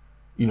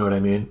 You know what I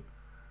mean?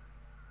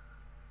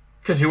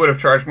 Because you would have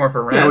charged more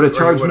for rent? Yeah, I would have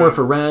charged more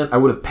for rent. I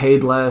would have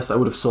paid less. I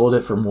would have sold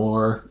it for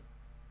more.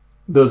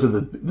 Those are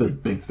the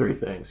big 3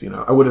 things,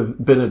 I would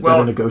have been a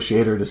better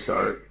negotiator to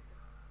start.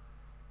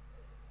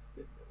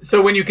 So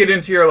when you get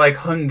into your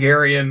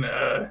Hungarian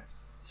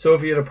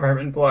Soviet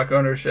apartment block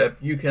ownership,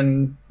 you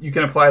can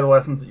apply the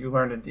lessons that you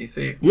learned in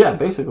DC. Yeah,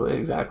 basically,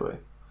 exactly.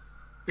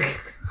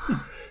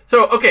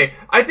 So okay,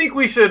 I think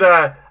we should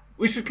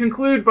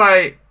conclude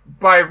by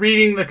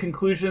reading the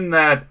conclusion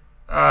that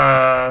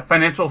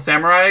Financial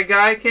Samurai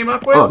guy came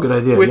up with. Oh, good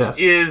idea. Which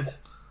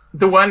is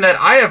the one that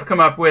I have come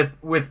up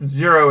with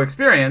zero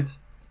experience.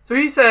 So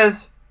he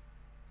says.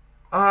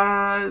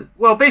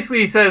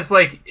 Basically he says,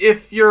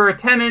 if you're a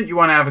tenant, you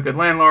want to have a good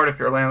landlord. If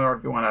you're a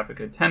landlord, you want to have a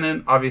good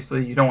tenant.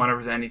 Obviously, you don't want to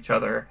resent each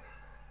other.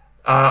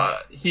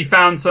 He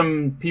found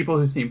some people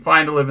who seem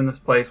fine to live in this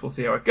place. We'll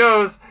see how it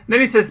goes. And then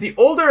he says, the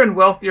older and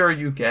wealthier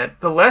you get,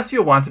 the less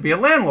you'll want to be a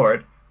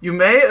landlord. You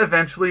may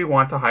eventually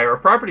want to hire a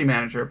property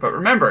manager, but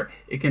remember,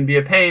 it can be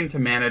a pain to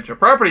manage a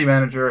property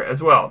manager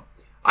as well.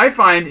 I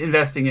find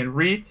investing in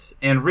REITs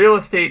and real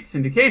estate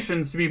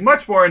syndications to be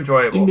much more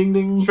enjoyable. Ding, ding,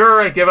 ding.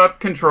 Sure, I give up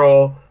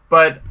control,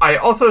 but I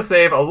also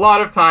save a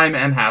lot of time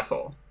and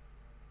hassle.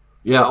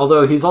 Yeah,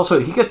 although he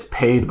gets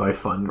paid by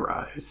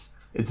Fundrise.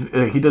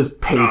 He does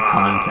paid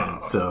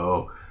content,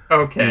 so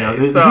okay.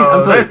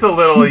 That's a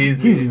little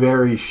easy. He's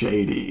very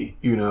shady,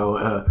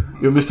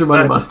 Mr.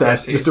 Money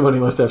Mustache. Sketchy. Mr. Money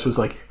Mustache was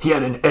like, he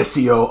had an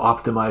SEO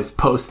optimized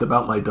post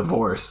about my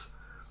divorce,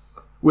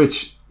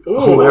 which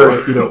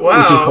hilarious,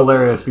 wow. Which is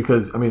hilarious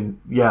because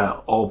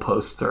all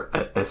posts are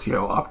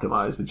SEO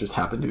optimized. It just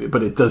happened to be,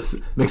 but it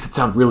makes it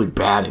sound really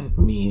bad and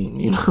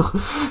mean,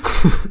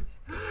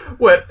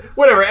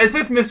 Whatever. As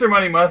if Mr.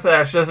 Money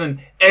Mustache doesn't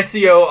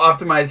SEO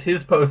optimize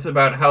his posts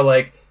about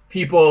how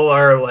people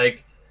are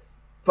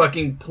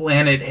fucking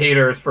planet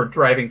haters for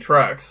driving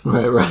trucks.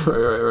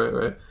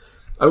 Right.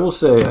 I will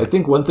say, I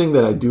think one thing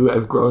that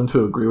I've grown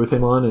to agree with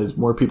him on is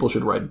more people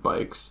should ride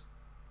bikes.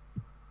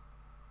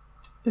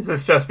 Is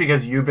this just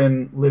because you've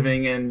been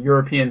living in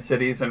European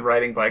cities and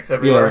riding bikes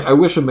everywhere? Yeah, I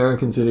wish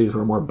American cities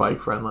were more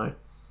bike-friendly.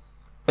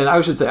 And I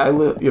should say,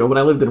 when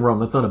I lived in Rome,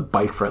 that's not a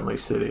bike-friendly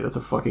city. That's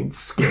a fucking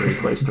scary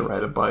place to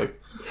ride a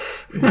bike.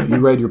 You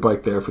ride your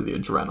bike there for the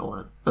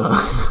adrenaline.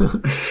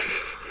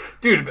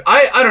 Dude,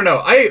 I don't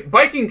know.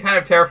 Biking kind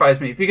of terrifies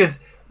me because,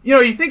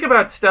 you think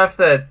about stuff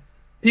that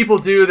people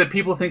do that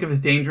people think of as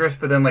dangerous,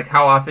 but then,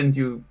 how often do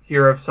you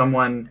hear of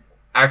someone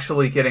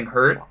actually getting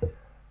hurt?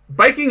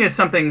 Biking is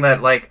something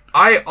that,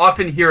 I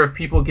often hear of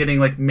people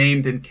getting,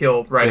 maimed and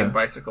killed riding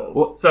bicycles.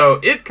 Well, so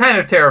it kind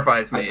of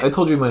terrifies me. I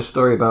told you my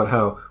story about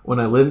how when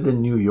I lived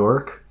in New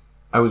York,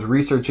 I was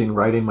researching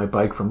riding my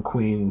bike from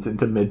Queens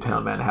into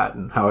Midtown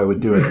Manhattan, how I would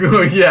do it.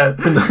 Oh, yeah.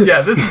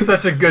 This is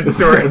such a good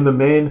story. And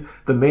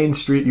the main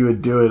street you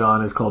would do it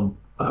on is called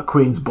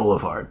Queens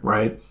Boulevard,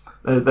 right?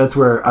 That's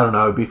where, I don't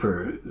know, it would be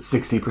for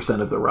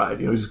 60% of the ride.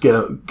 Just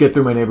get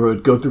through my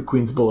neighborhood, go through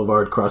Queens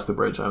Boulevard, cross the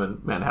bridge. I'm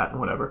in Manhattan,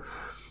 whatever.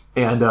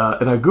 And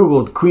I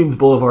Googled Queens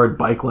Boulevard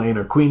bike lane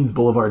or Queens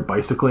Boulevard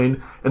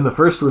bicycling, and the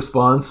first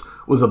response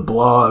was a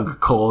blog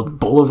called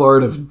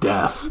Boulevard of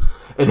Death.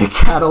 And it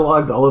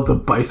cataloged all of the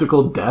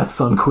bicycle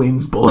deaths on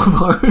Queens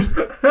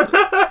Boulevard.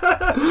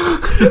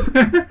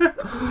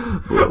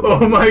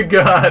 Oh my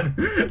god.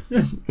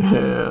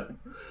 Yeah.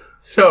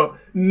 So,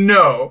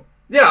 no.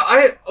 Yeah,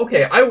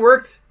 I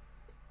worked,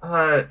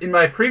 in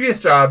my previous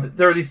job,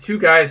 there were these two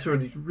guys who were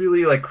these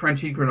really, like,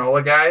 crunchy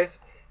granola guys,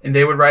 and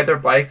they would ride their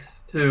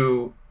bikes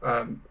to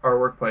our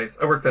workplace.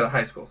 I worked at a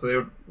high school, so they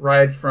would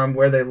ride from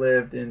where they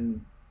lived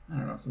in, I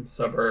don't know, some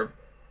suburb.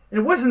 And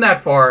it wasn't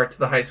that far to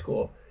the high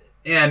school.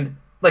 And,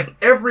 like,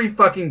 every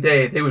fucking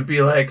day, they would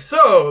be like,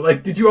 so,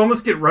 like, did you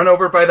almost get run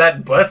over by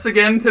that bus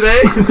again today?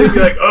 They'd be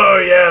like, oh,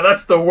 yeah,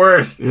 that's the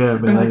worst. Yeah,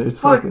 man, like, it's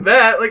fuck fucking...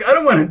 that. Like, I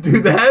don't want to do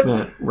that.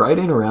 Man,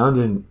 riding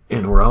around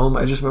in Rome,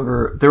 I just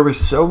remember there were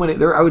so many...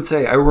 I would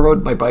say I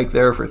rode my bike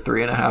there for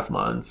 3.5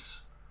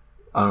 months.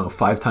 I don't know,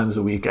 5 times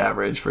a week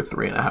average for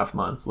 3.5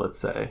 months, let's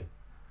say.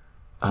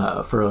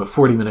 For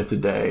 40 minutes a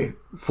day,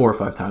 4 or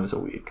 5 times a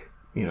week.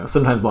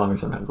 Sometimes longer,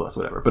 sometimes less,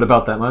 whatever. But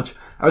about that much.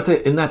 I would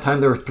say in that time,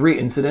 there were 3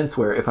 incidents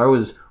where if I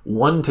was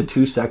 1 to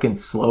 2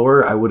 seconds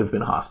slower, I would have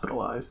been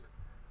hospitalized.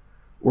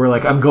 Where,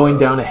 like, I'm going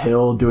down a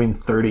hill doing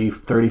 30,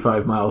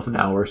 35 miles an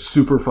hour,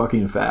 super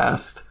fucking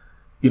fast.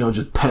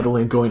 Just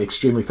pedaling, going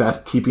extremely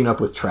fast, keeping up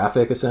with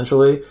traffic,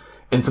 essentially.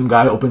 And some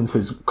guy opens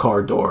his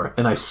car door,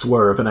 and I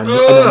swerve, and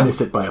I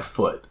miss it by a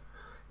foot.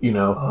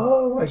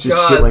 Oh my just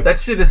god, shit like, that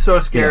shit is so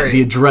scary.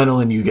 Yeah, the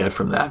adrenaline you get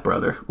from that,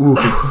 brother. Ooh.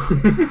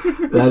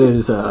 That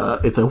is,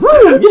 it's a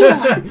woo,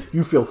 yeah!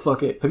 You feel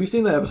fucking... Have you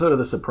seen the episode of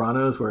The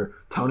Sopranos where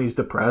Tony's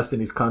depressed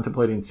and he's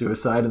contemplating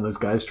suicide and those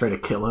guys try to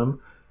kill him?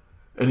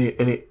 And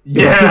he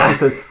yeah. He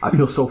says, I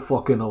feel so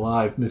fucking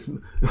alive, Miss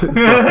Dr.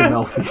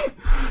 Melfi.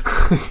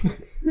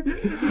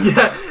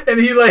 Yeah, and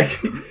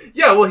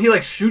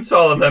he shoots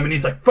all of them and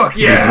he's like, fuck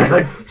yeah! He's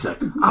like,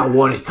 I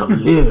wanted to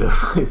live.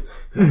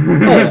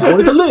 Hey, I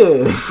wanted to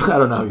live. I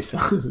don't know how he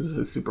sounds. This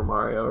is Super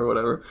Mario or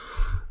whatever.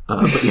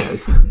 But yeah,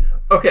 it's...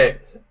 Okay.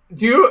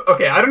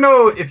 I don't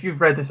know if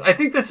you've read this. I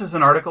think this is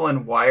an article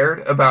in Wired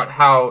about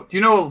how... Do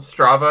you know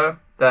Strava,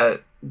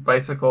 that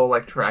bicycle,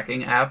 like,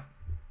 tracking app?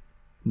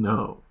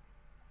 No.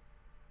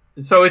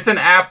 So it's an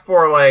app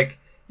for, like,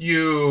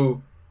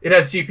 it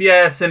has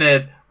GPS and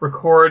it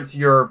records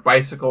your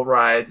bicycle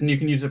rides, and you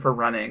can use it for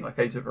running. Like,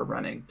 I use it for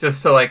running,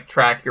 just to, like,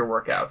 track your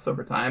workouts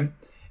over time.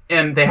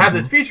 And they have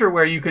this feature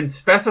where you can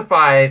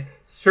specify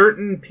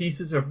certain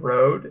pieces of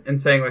road and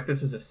saying, like,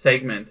 this is a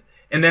segment.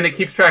 And then it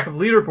keeps track of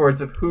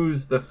leaderboards of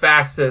who's the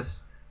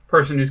fastest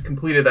person who's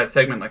completed that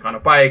segment, like on a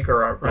bike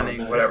or running,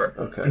 nice. Whatever.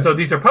 Okay. And so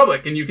these are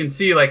public, and you can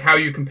see, like, how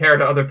you compare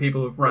to other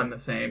people who've run the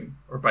same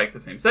or bike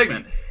the same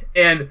segment.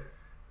 And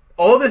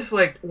all this,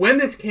 like, when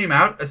this came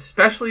out,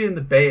 especially in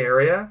the Bay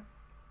Area,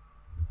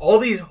 all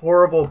these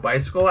horrible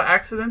bicycle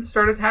accidents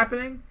started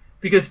happening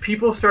because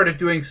people started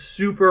doing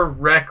super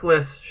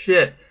reckless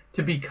shit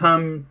to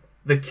become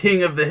the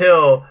king of the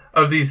hill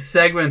of these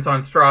segments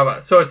on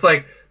Strava. So it's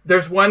like,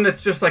 there's one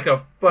that's just like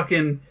a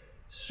fucking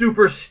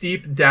super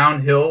steep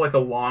downhill, like a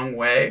long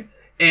way.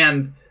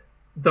 And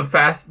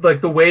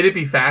the way to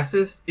be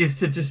fastest is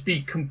to just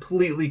be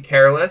completely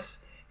careless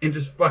and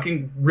just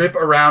fucking rip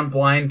around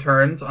blind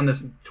turns on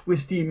this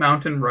twisty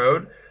mountain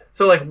road.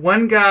 So like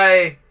one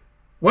guy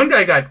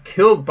got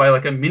killed by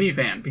like a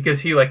minivan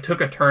because he like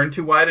took a turn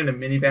too wide and a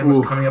minivan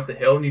was coming up the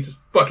hill and he just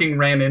fucking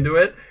ran into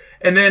it.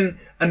 And then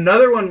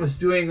another one was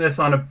doing this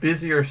on a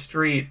busier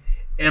street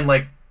and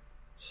like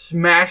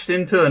smashed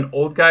into an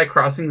old guy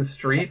crossing the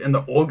street, and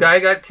the old guy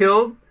got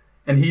killed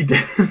and he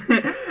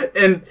didn't.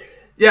 And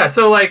yeah,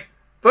 so like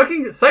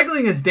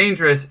cycling is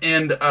dangerous,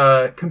 and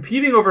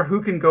competing over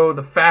who can go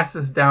the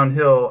fastest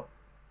downhill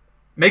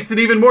makes it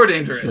even more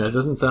dangerous. Yeah, it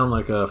doesn't sound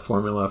like a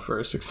formula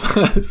for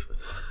success.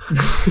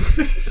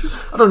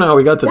 I don't know how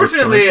we got to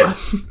Fortunately,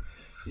 this point,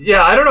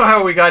 yeah, I don't know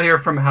how we got here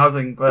from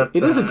housing, but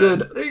it is a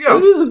good. There you go.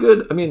 It is a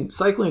good. I mean,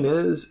 cycling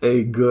is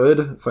a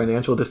good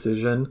financial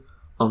decision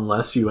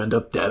unless you end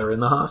up dead or in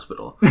the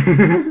hospital.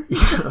 It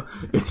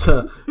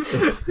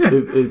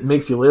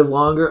makes you live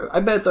longer.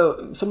 I bet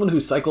though, someone who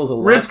cycles a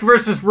lot, risk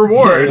versus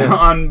reward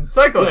on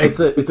cycling. Yeah,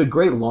 it's a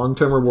great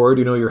long-term reward.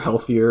 You're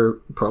healthier,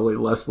 probably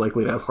less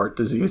likely to have heart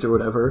disease or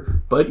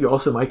whatever. But you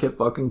also might get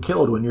fucking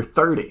killed when you're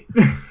 30.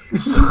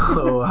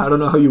 So I don't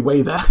know how you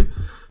weigh that.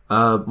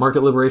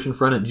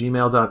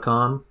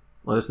 marketliberationfront@gmail.com.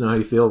 Let us know how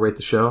you feel. Rate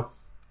the show.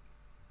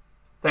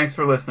 Thanks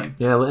for listening.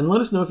 Yeah, and let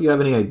us know if you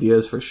have any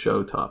ideas for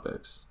show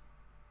topics.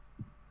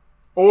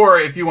 Or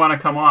if you want to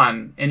come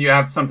on and you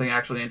have something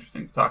actually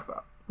interesting to talk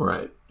about.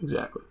 Right,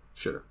 exactly.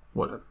 Sure,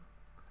 whatever.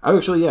 I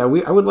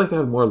would like to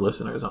have more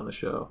listeners on the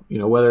show.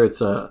 Whether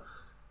it's a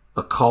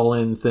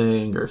call-in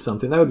thing or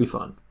something. That would be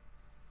fun.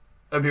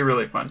 That'd be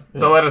really fun. Yeah.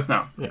 So let us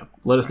know. Yeah,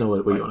 let us know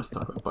what you want us to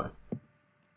talk about. Bye.